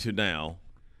to now.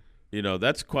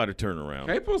 That's quite a turnaround.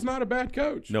 Capel's not a bad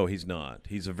coach. No, he's not.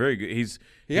 He's a very good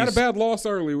 – He had a bad loss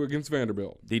early against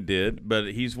Vanderbilt. He did,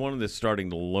 but he's one that's starting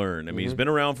to learn. I mean, he's been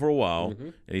around for a while,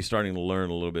 and he's starting to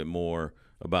learn a little bit more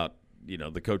about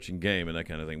the coaching game and that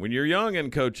kind of thing. When you're young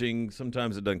and coaching,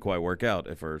 sometimes it doesn't quite work out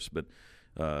at first. But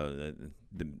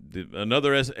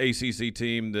another ACC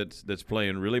team that's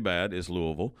playing really bad is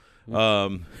Louisville.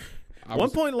 1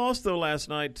 point lost though last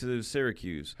night to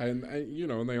Syracuse, and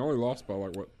they only lost by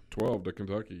 12 to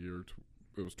Kentucky, or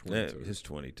it was 22. Yeah, it's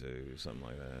 22, something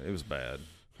like that. It was bad.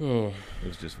 Oh. It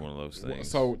was just one of those things.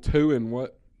 So 2 and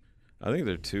what? I think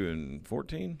they're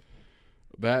 2-14.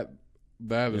 That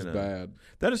is bad.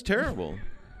 That is terrible.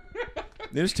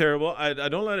 It is terrible. I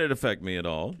don't let it affect me at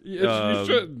all. You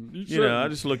shouldn't. You shouldn't. I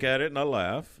just look at it and I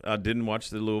laugh. I didn't watch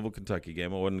the Louisville-Kentucky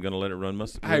game. I wasn't going to let it run my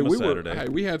Saturday.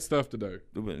 We had stuff to do.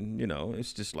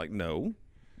 It's just like, no,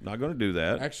 not going to do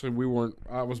that. Actually, we weren't.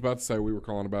 I was about to say we were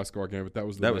calling a basketball game, but that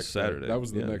was Saturday. That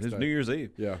was the next day. New Year's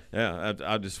Eve. Yeah. Yeah,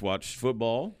 I just watched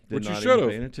football. Which you not should even have.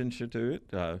 paying attention to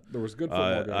it. There was good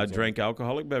football games. I drank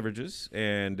alcoholic beverages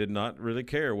and did not really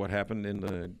care what happened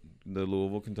in the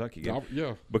Louisville-Kentucky game.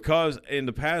 Yeah. Because in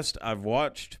the past I've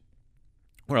watched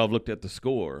where I've looked at the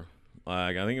score.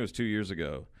 I think it was 2 years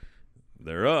ago.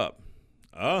 They're up.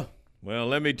 Well,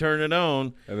 let me turn it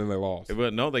on. And then they lost.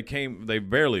 But no, they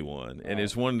barely won. And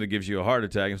it's one that gives you a heart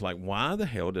attack. It's like, why the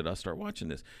hell did I start watching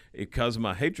this? Because of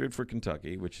my hatred for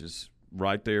Kentucky, which is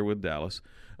right there with Dallas.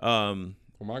 Well,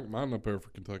 mine up there for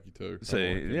Kentucky too.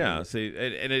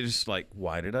 And it's just like,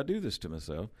 why did I do this to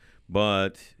myself?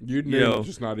 But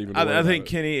just not even. I think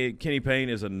Kenny Payne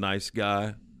is a nice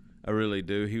guy. I really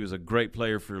do. He was a great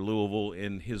player for Louisville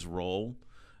in his role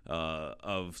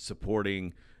of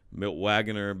supporting Milt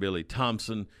Wagner, Billy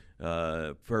Thompson,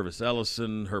 Purvis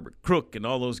Ellison, Herbert Crook, and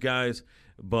all those guys.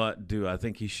 But do I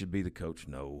think he should be the coach?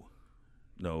 No,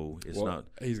 it's not.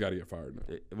 He's got to get fired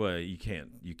now. You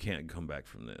can't come back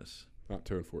from this. Not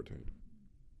 2-14.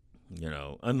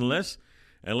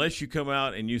 Unless you come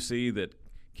out and you see that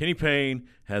Kenny Payne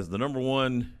has the number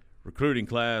 1 recruiting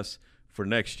class for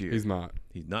next year. He's not.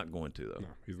 He's not going to, though. No,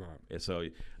 he's not. And so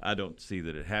I don't see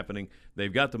that it happening.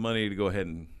 They've got the money to go ahead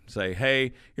and say,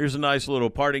 hey, here's a nice little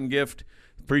parting gift.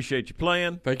 Appreciate you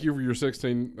playing. Thank you for your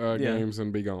 16 games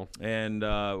and be gone. And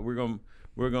we're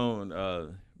going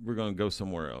to go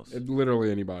somewhere else.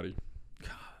 Literally anybody. God,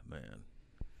 man.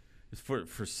 It's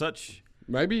for such.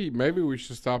 Maybe we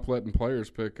should stop letting players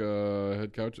pick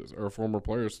head coaches, or former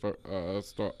players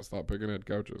stop picking head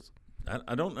coaches.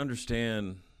 I don't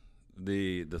understand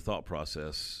the thought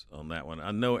process on that one.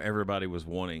 I know everybody was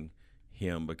wanting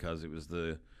him because it was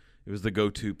the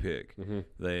go-to pick. Mm-hmm.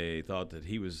 They thought that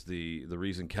he was the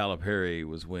reason Calipari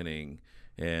was winning,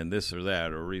 and this or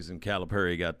that, or reason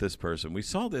Calipari got this person. We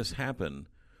saw this happen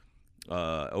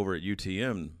over at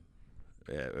UTM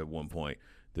at one point.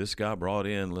 This guy brought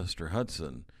in Lester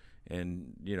Hudson,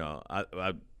 and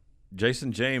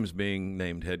Jason James being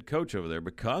named head coach over there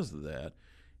because of that,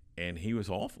 and he was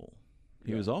awful.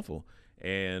 He was awful.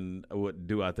 And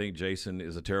do I think Jason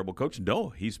is a terrible coach? No,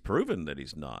 he's proven that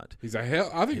he's not. I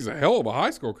think he's a hell of a high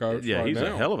school coach. Yeah, he's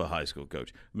now. a hell of a high school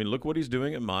coach. I mean, look what he's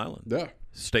doing at Milan. Yeah.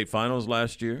 State finals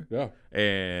last year. Yeah.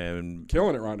 And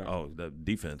killing it right now. Oh, the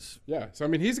defense. Yeah. So I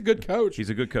mean, he's a good coach. He's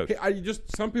a good coach.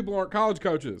 Some people aren't college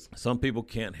coaches. Some people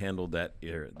can't handle that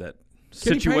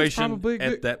situation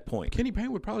at that point. And Kenny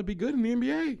Payne would probably be good in the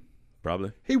NBA.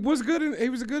 Probably. He was good. He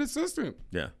was a good assistant.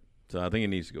 Yeah. So I think he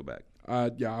needs to go back.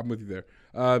 Yeah, I'm with you there.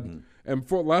 And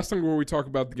for last thing where we talk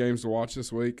about the games to watch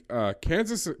this week,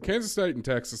 Kansas State and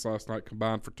Texas last night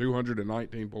combined for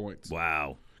 219 points.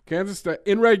 Wow. Kansas State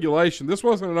in regulation. This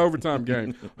wasn't an overtime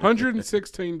game.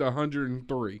 116 to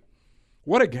 103.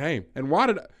 What a game! And why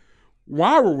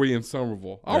were we in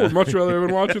Somerville? I would much rather have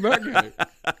been watching that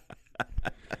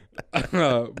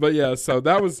game. But yeah, so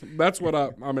that's what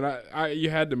I mean. You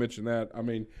had to mention that. I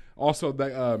mean, also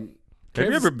that. Have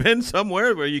you ever been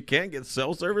somewhere where you can't get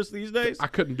cell service these days? I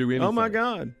couldn't do anything. Oh my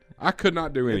God, I could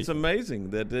not do anything. It's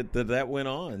amazing that went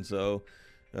on. So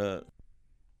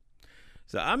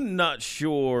I'm not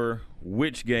sure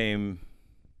which game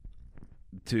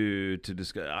to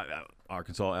discuss.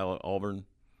 Arkansas, Auburn.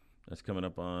 That's coming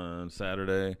up on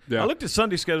Saturday. Yeah. I looked at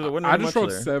Sunday schedule. I just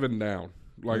wrote 7 down.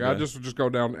 Okay. I just go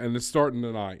down, and it's starting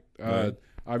tonight. Right.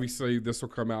 Obviously, this will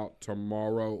come out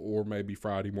tomorrow or maybe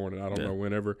Friday morning. I don't know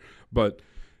whenever. But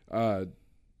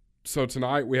so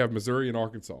tonight we have Missouri and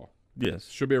Arkansas. Yes.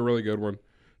 Should be a really good one.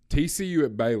 TCU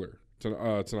at Baylor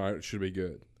tonight should be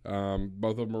good.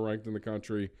 Both of them are ranked in the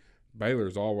country.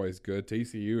 Baylor's always good.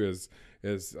 TCU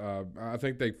is I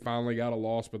think they finally got a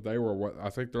loss, but they were I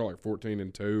think they're like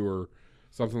 14-2 or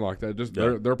something like that. Just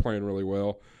they're playing really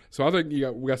well. So I think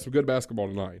we got some good basketball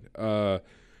tonight.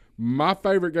 My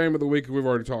favorite game of the week we've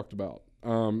already talked about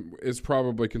is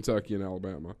probably Kentucky and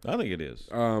Alabama. I think it is.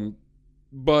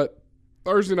 But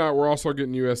Thursday night, we're also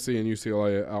getting USC and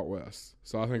UCLA out west.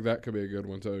 So I think that could be a good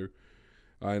one, too.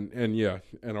 And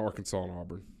Arkansas and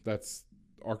Auburn.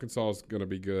 Arkansas is going to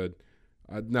be good.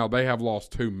 Now, they have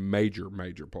lost 2 major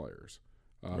players.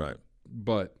 Right.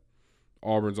 But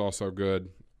Auburn's also good.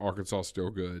 Arkansas is still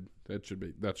good. That should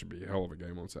be a hell of a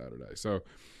game on Saturday. So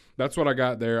that's what I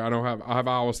got there. I have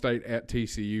Iowa State at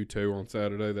TCU too on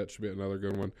Saturday. That should be another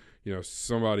good one.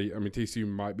 TCU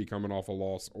might be coming off a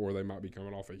loss, or they might be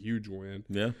coming off a huge win.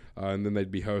 Yeah. And then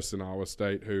they'd be hosting Iowa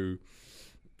State, who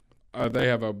they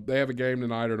have a game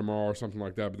tonight or tomorrow or something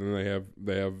like that. But then they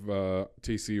have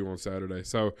TCU on Saturday.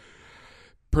 So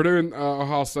Purdue and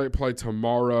Ohio State play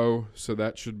tomorrow, so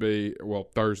that should be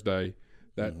Thursday.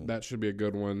 That should be a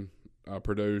good one.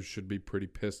 Purdue should be pretty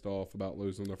pissed off about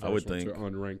losing their first one to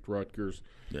unranked Rutgers.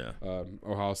 Yeah.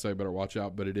 Ohio State better watch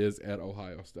out, but it is at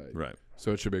Ohio State. Right.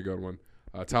 So it should be a good one.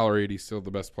 Tyler Eady's still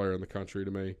the best player in the country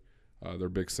to me. Their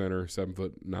big center,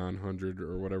 7'9"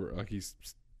 or whatever. Like, he's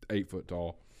 8 foot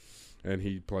tall, and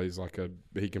he can play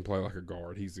like a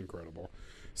guard. He's incredible.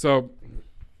 So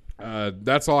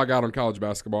that's all I got on college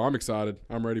basketball. I'm excited.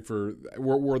 I'm ready for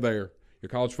we're there. Your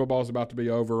college football is about to be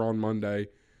over on Monday.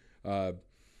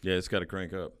 Yeah, it's got to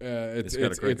crank up. It's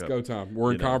go time.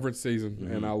 We're in conference season,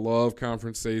 and I love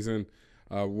conference season.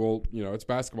 It's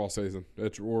basketball season.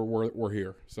 We're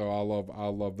here, so I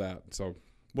love that. So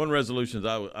one resolution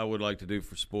I would like to do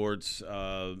for sports.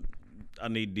 I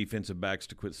need defensive backs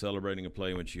to quit celebrating a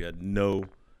play when she had no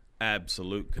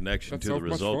absolute connection to the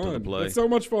result of the play. It's so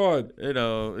much fun.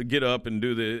 Get up and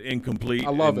do the incomplete.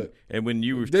 I love it. And when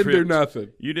you were didn't do nothing.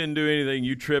 You didn't do anything.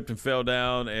 You tripped and fell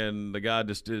down, and the guy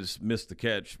just missed the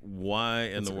catch. Why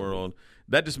in the world?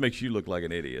 That just makes you look like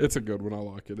an idiot. It's a good one. I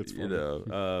like it. It's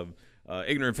fun.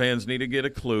 Ignorant fans need to get a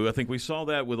clue. I think we saw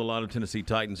that with a lot of Tennessee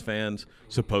Titans fans,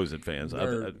 supposed fans.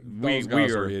 Those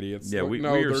guys are idiots. Yeah, we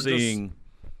are seeing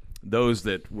those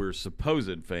that were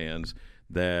supposed fans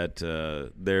that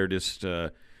they're just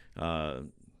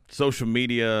social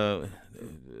media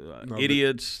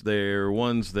idiots. They're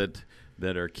ones that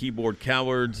are keyboard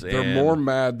cowards. They're more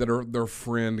mad that their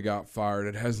friend got fired.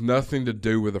 It has nothing to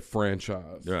do with a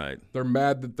franchise. Right. They're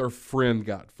mad that their friend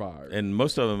got fired. And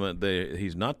most of them,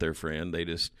 he's not their friend.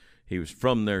 He was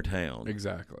from their town.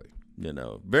 Exactly.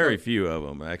 Very few of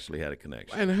them actually had a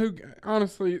connection. And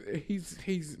honestly,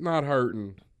 he's not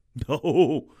hurting.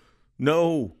 No.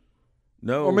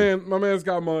 My man's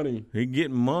got money. He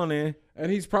getting money,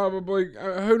 and he's probably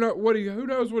who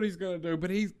knows what he's going to do, but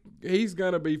he's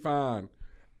going to be fine.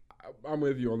 I'm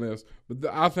with you on this,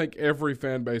 but I think every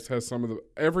fan base has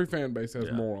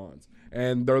morons,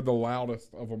 and they're the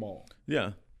loudest of them all.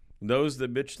 Yeah, those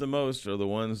that bitch the most are the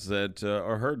ones that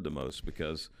are heard the most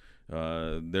because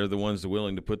they're the ones that are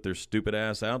willing to put their stupid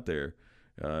ass out there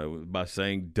by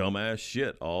saying dumbass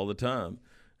shit all the time.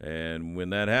 And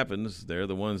when that happens, they're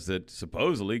the ones that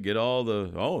supposedly get all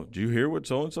the, did you hear what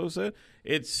so-and-so said?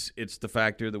 It's the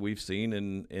factor that we've seen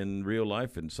in real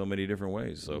life in so many different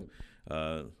ways. So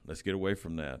let's get away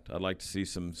from that. I'd like to see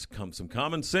some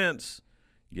common sense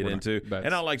and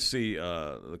I'd like to see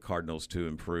the Cardinals to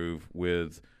improve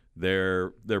with their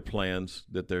plans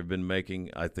that they've been making.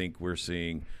 I think we're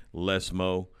seeing less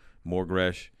Mo, more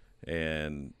Gresh.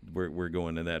 And we're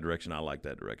going in that direction. I like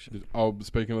that direction.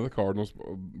 Speaking of the Cardinals,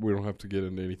 we don't have to get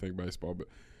into anything baseball,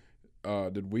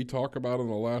 but did we talk about in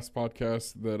the last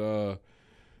podcast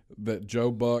that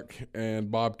Joe Buck and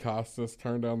Bob Costas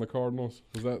turned down the Cardinals?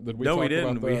 Did we? No, talk we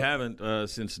didn't. About that? We haven't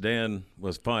since Dan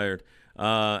was fired.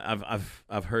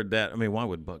 I've heard that. I mean, why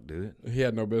would Buck do it? He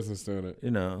had no business doing it.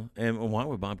 And why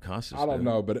would Bob Costas? I don't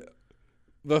know, but.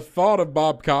 The thought of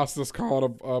Bob Costas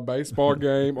calling a baseball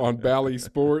game on Bally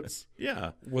Sports,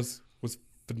 was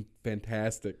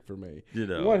fantastic for me.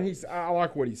 I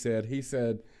like what he said. He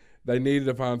said they needed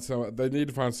to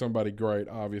find somebody great,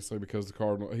 obviously, because the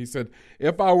Cardinals. He said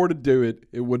if I were to do it,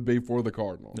 it would be for the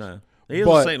Cardinals. No, he has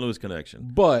a St. Louis connection,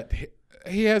 but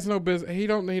he has no business. He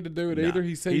don't need to do it either.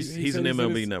 He said he's an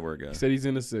MLB Network guy. He said he's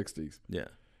in his 60s. Yeah,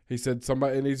 he said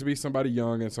it needs to be somebody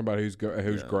young and somebody who's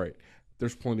great.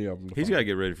 There's plenty of them. He's got to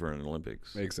get ready for an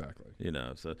Olympics. Exactly.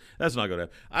 So that's not going to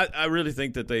happen. I really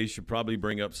think that they should probably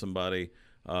bring up somebody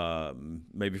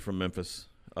maybe from Memphis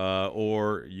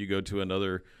or you go to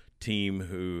another team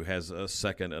who has a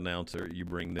second announcer. You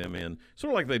bring them in,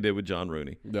 sort of like they did with John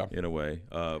Rooney in a way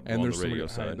and on the radio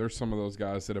side. There's some of those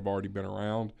guys that have already been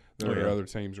around. They're at other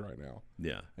teams right now.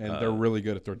 Yeah. And they're really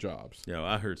good at their jobs.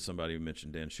 I heard somebody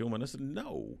mention Dan Shulman. I said,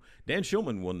 no, Dan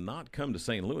Shulman will not come to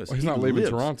St. Louis. He's not leaving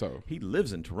Toronto. He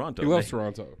lives in Toronto. He loves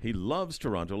Toronto. He loves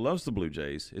Toronto, loves the Blue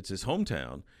Jays. It's his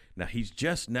hometown. Now, he's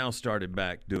just now started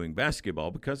back doing basketball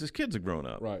because his kids have grown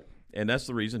up. Right. And that's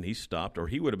the reason he stopped, or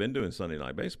he would have been doing Sunday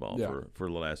Night Baseball for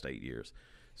the last 8 years.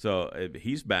 So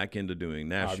he's back into doing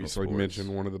national Obviously, sports. you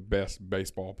mentioned one of the best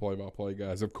baseball play-by-play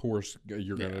guys. Of course,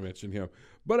 you're going to mention him.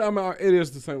 But it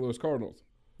is the St. Louis Cardinals.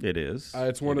 It is.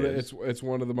 It's one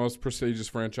of the most prestigious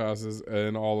franchises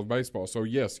in all of baseball. So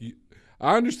yes,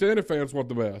 I understand if fans want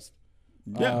the best.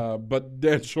 Yeah, but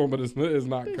Dan Shulman is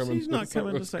not coming. He's not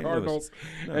coming to St. Cardinals.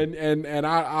 Louis. No. And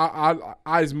I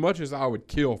as much as I would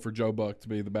kill for Joe Buck to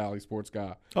be the Bally Sports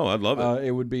guy. Oh, I'd love it.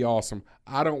 It would be awesome.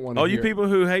 I don't want to. Oh, you people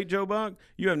who hate Joe Buck,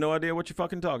 you have no idea what you're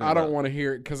fucking talking about. I don't want to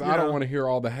hear it because I don't want to hear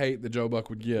all the hate that Joe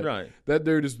Buck would get. Right. That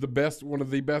dude is one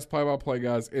of the best play-by-play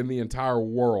guys in the entire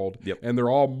world. Yep. And they're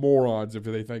all morons if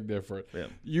they think different. Yep.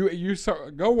 You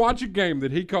go watch a game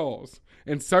that he calls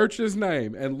and search his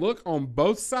name and look on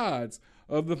both sides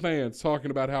of the fans talking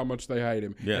about how much they hate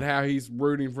him and how he's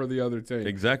rooting for the other team.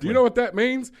 Exactly. Do you know what that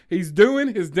means? He's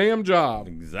doing his damn job.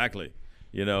 Exactly.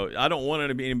 I don't want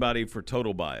to be anybody for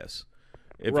total bias.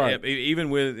 Even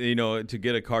with, to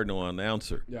get a Cardinal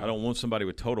announcer, I don't want somebody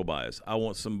with total bias. I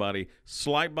want somebody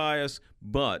slight bias,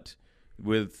 but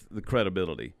with the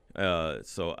credibility.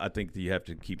 So I think that you have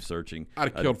to keep searching.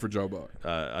 I'd have killed for Joe Buck.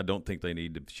 I don't think they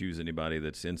need to choose anybody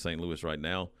that's in St. Louis right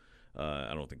now.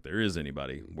 I don't think there is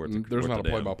anybody worth There's not a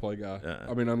damn. play-by-play guy.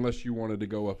 I mean, unless you wanted to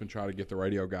go up and try to get the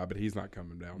radio guy, but he's not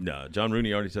coming down. No, John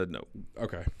Rooney already said no.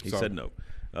 Okay. He said no.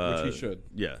 Which he should.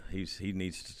 Yeah, he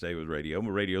needs to stay with radio.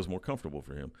 Radio's more comfortable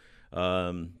for him.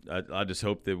 I just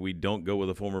hope that we don't go with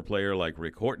a former player like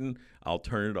Rick Horton. I'll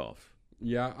turn it off.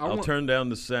 Yeah, I'll turn down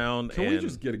the sound. Can we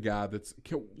just get a guy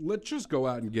let's just go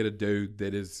out and get a dude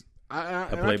that is a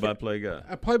play-by-play guy.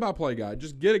 A play-by-play guy.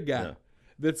 Just get a guy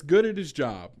that's good at his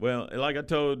job. Well, like I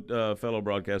told fellow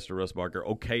broadcaster Russ Barker,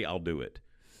 okay, I'll do it.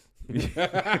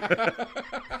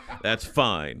 That's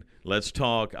fine. Let's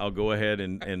talk. I'll go ahead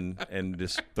and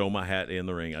just throw my hat in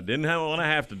the ring. I didn't want to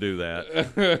have to do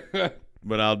that,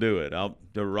 but I'll do it.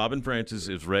 Robin Francis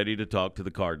is ready to talk to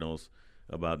the Cardinals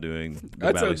about doing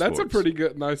the Bally That's a Sports. pretty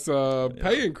good, nice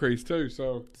pay increase too.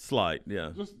 So Slight,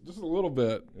 yeah, just a little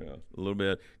bit. Yeah, a little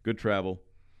bit. Good travel,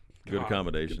 good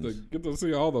accommodations. Get to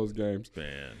see all those games.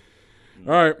 Man.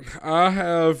 All right, I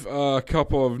have a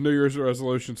couple of New Year's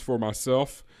resolutions for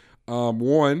myself.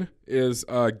 One is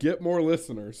get more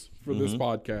listeners for this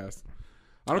podcast.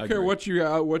 I don't care what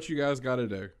you guys got to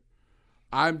do.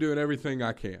 I'm doing everything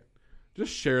I can.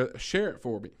 Just share it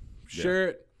for me. Share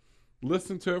it.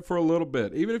 Listen to it for a little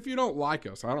bit. Even if you don't like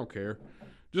us, I don't care.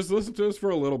 Just listen to us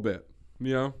for a little bit.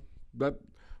 That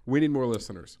we need more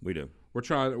listeners. We do. We're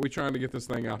trying to get this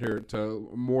thing out here to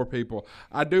more people.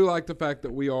 I do like the fact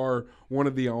that we are one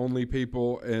of the only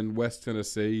people in West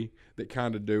Tennessee that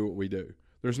kind of do what we do.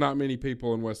 There's not many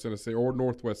people in West Tennessee or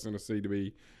Northwest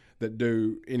Tennessee that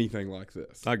do anything like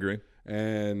this. I agree.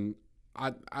 And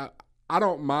I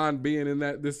don't mind being in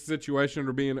this situation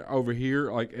or being over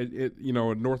here, like a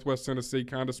Northwest Tennessee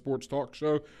kind of sports talk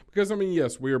show. Because,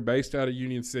 yes, we are based out of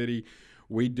Union City.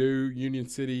 We do Union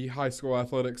City high school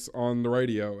athletics on the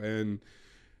radio. And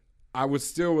I would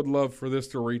love for this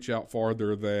to reach out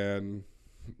farther than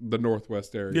the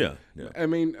Northwest area. Yeah.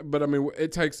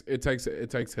 It takes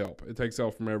help. It takes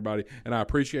help from everybody. And I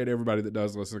appreciate everybody that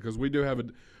does listen because we have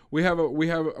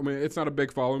it's not a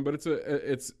big following, but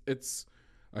it's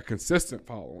a consistent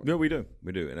following. No, we do.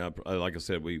 And like I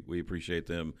said, we appreciate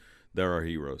them. They're our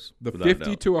heroes. The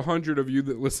 50 to 100 of you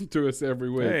that listen to us every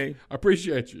week. Hey. I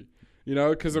appreciate you.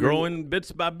 Because growing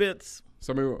bits by bits.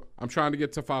 So I'm trying to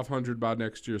get to 500 by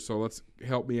next year. So let's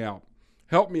help me out.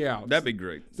 Help me out. That'd be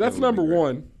great. So that's number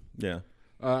one. Yeah.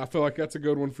 I feel like that's a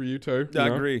good one for you too. I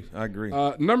agree.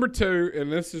 Number two,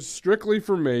 and this is strictly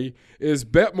for me, is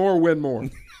bet more, win more.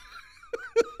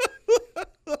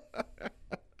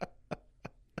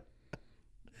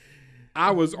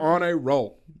 I was on a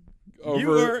roll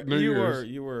over New Year's.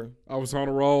 You were. I was on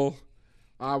a roll.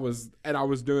 I was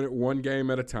doing it one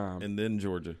game at a time. And then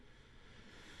Georgia.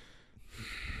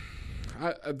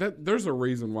 There's a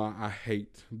reason why I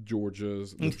hate the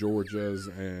Georgias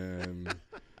and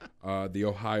the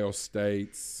Ohio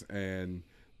States and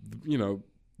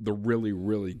the really,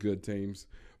 really good teams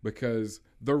because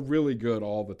they're really good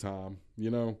all the time.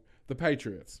 The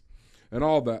Patriots and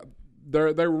all that.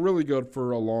 They're really good for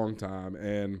a long time,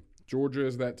 and Georgia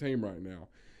is that team right now.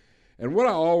 And what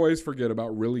I always forget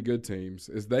about really good teams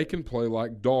is they can play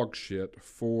like dog shit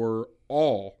for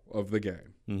all of the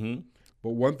game. Mm-hmm.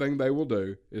 But one thing they will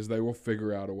do is they will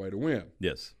figure out a way to win.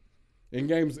 Yes. In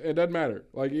games, it doesn't matter.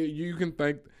 Like you can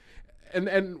think,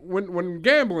 and when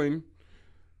gambling,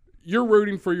 you're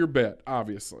rooting for your bet,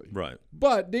 obviously. Right.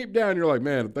 But deep down, you're like,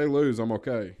 man, if they lose, I'm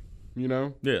okay. you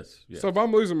know? Yes. Yes. So if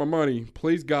I'm losing my money,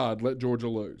 please God, let Georgia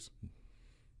lose.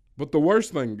 But the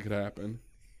worst thing that could happen,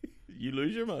 you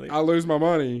lose your money. I lose my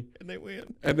money, and they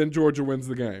win. and then Georgia wins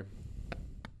the game.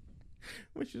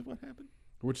 Which is what happened.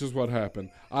 Which is what happened.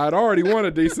 I had already won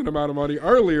a decent amount of money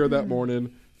earlier that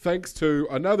morning thanks to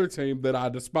another team that I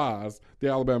despise, the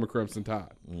Alabama Crimson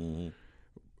Tide. Mm-hmm.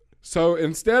 So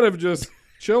instead of just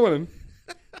chilling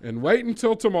and waiting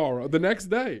until tomorrow, the next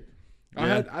day,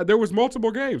 there was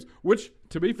multiple games, which,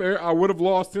 to be fair, I would have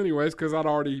lost anyways because I'd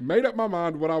already made up my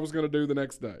mind what I was going to do the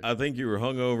next day. I think you were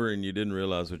hungover and you didn't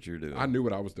realize what you were doing. I knew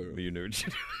what I was doing. You knew what you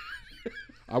were doing.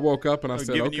 I woke up and I said,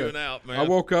 giving okay. you an out, man. I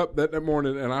woke up that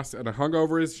morning and I said,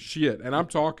 hungover is shit. And I'm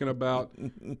talking about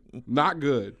not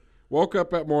good. Woke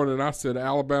up that morning and I said,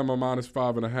 Alabama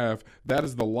 -5.5. That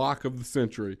is the lock of the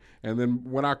century. And then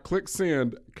when I clicked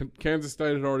send, Kansas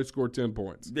State had already scored 10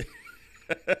 points.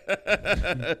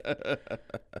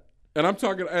 And I'm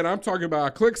talking about I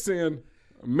click send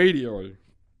immediately.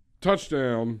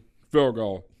 Touchdown, field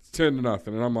goal. It's 10-0.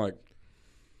 And I'm like,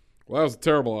 well, that was a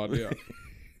terrible idea.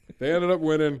 They ended up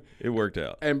winning. It worked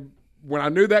out. And when I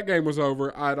knew that game was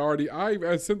over, I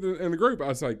sent in the group. I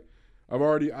was like, I've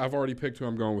already picked who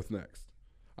I'm going with next.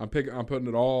 I'm putting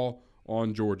it all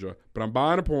on Georgia, but I'm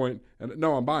buying a point. And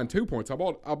no, I'm buying 2 points. I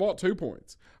bought 2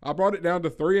 points. I brought it down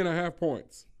to 3.5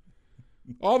 points.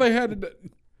 All they had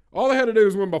to do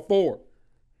was win by 4.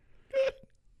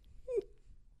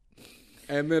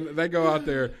 And then they go out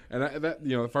there, and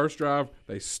the first drive,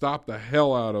 they stop the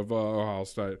hell out of Ohio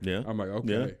State. Yeah. I'm like,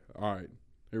 okay, all right,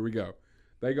 here we go.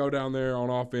 They go down there on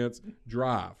offense,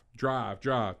 drive,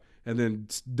 and then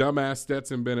dumbass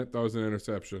Stetson Bennett throws an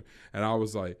interception. And I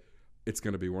was like, it's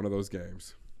going to be one of those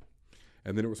games.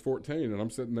 And then it was 14, and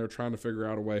I'm sitting there trying to figure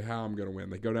out a way how I'm going to win.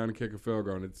 They go down and kick a field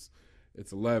goal, and it's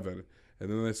 11. And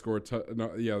then they score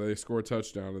they score a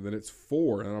touchdown, and then it's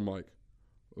 4. And I'm like,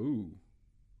 ooh.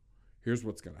 Here's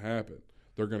what's going to happen.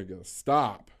 They're going to get a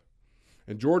stop,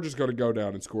 and Georgia's going to go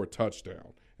down and score a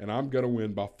touchdown, and I'm going to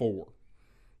win by 4.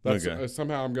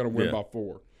 Somehow I'm going to win by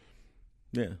 4.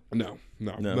 Yeah. No,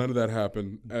 none of that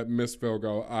happened. At missed field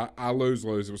goal, I lose.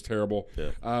 It was terrible.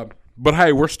 Yeah. But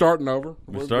hey, we're starting over.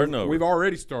 We've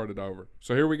already started over.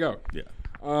 So here we go. Yeah.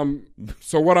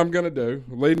 So what I'm going to do,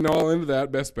 leading all into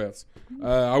that, best bets.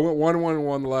 I went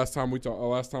 1-1-1 the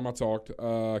last time I talked.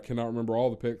 I cannot remember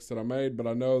all the picks that I made, but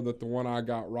I know that the one I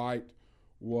got right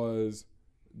was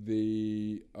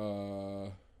the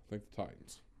I think the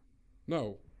Titans.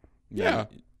 No. Yeah.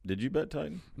 Did you bet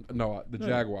Titans? No, the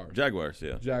Jaguars. Jaguars,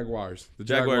 yeah. Jaguars. The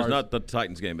Jaguars, not the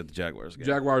Titans game, but the Jaguars game.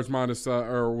 Jaguars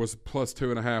was plus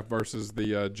 2.5 versus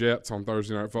the Jets on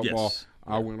Thursday Night Football. Yes.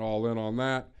 I went all in on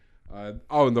that.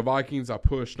 And the Vikings I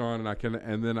pushed on,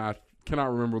 and then I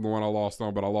cannot remember the one I lost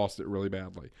on, but I lost it really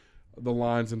badly. The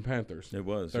Lions and Panthers. It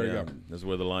was. There you go. That's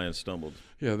where the Lions stumbled.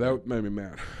 Yeah, that made me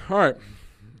mad. All right.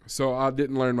 So I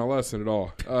didn't learn my lesson at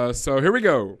all. So here we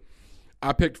go.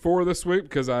 I picked 4 this week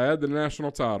because I had the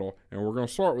national title, and we're going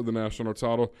to start with the national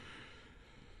title.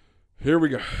 Here we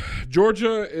go.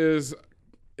 Georgia is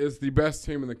the best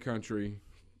team in the country.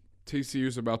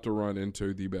 TCU's about to run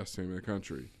into the best team in the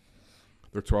country.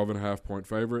 They're 12.5-point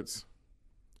favorites,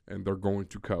 and they're going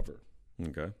to cover.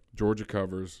 Okay. Georgia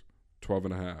covers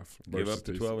 12.5. Give up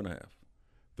to 12.5.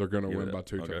 They're going to win by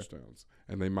 2 touchdowns,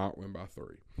 and they might win by 3.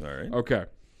 All right. Okay.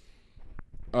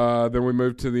 Then we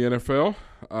move to the NFL.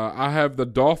 I have the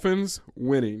Dolphins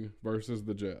winning versus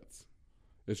the Jets.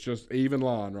 It's just even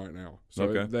line right now. So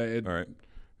okay. All right.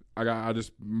 I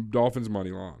just Dolphins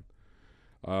money line.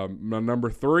 My number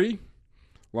 3.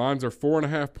 Lions are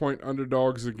 4.5-point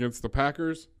underdogs against the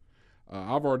Packers.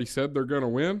 I've already said they're going to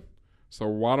win, so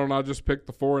why don't I just pick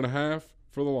the 4.5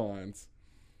 for the Lions?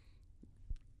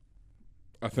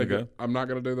 I think I'm not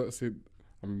going to do that. See,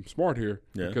 I'm smart here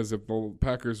because if the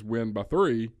Packers win by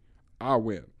 3, I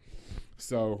win.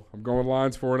 So I'm going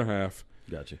Lions 4.5.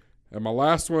 Gotcha. And my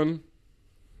last one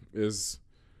is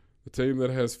the team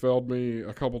that has failed me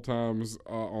a couple times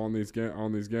on these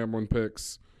gambling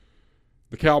picks.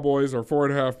 The Cowboys are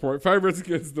 4.5-point favorites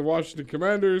against the Washington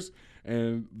Commanders,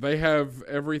 and they have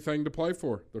everything to play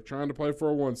for. They're trying to play for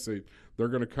a 1 seed. They're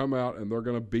going to come out and they're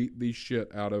going to beat the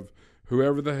shit out of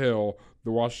whoever the hell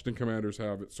the Washington Commanders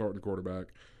have at starting quarterback.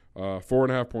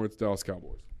 4.5 points, Dallas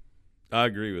Cowboys. I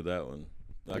agree with that one.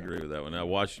 Now,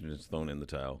 Washington's thrown in the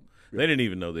towel. They didn't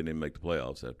even know they didn't make the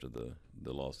playoffs after the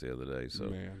loss the other day. So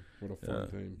man, what a fun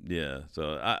team. Yeah,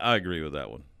 so I agree with that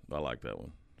one. I like that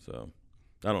one. So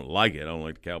I don't like it. I don't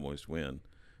like the Cowboys to win.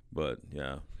 But,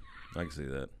 yeah, I can see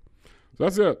that. So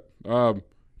that's it.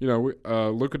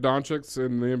 Luka Doncic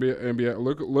in the NBA.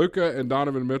 Luka and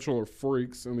Donovan Mitchell are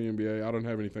freaks in the NBA. I don't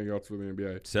have anything else for the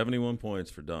NBA. 71 points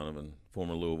for Donovan,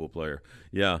 former Louisville player.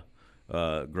 Yeah,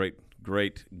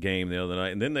 great game the other night.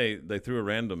 And then they threw a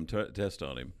random test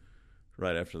on him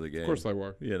right after the game. Of course they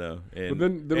were.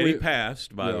 And he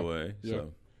passed, by the way. Yeah.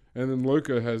 So. And then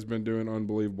Luka has been doing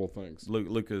unbelievable things.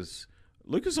 Luka's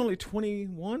only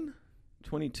 21?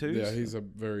 22. Yeah, he's a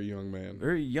very young man.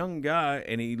 Very young guy,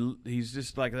 and he's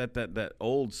just like that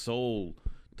old soul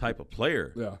type of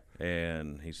player. Yeah.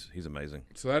 And he's amazing.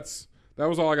 So that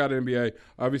was all I got in NBA.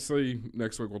 Obviously,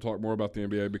 next week we'll talk more about the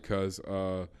NBA because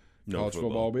college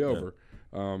football will be over.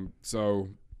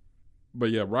 But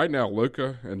yeah, right now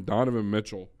Luka and Donovan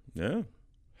Mitchell. Yeah.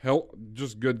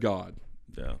 Just good God.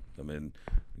 Yeah. I mean,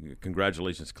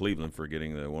 congratulations Cleveland for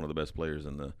getting one of the best players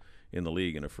in the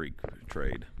league in a freak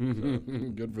trade. So,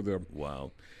 good for them.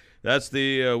 Wow. That's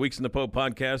the Weeks in the Pope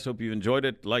podcast. Hope you enjoyed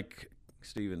it. Like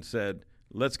Steven said,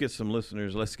 let's get some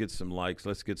listeners. Let's get some likes.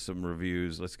 Let's get some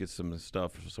reviews. Let's get some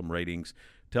stuff, some ratings.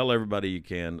 Tell everybody you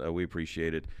can. We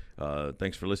appreciate it.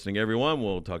 Thanks for listening, everyone.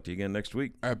 We'll talk to you again next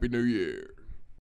week. Happy New Year.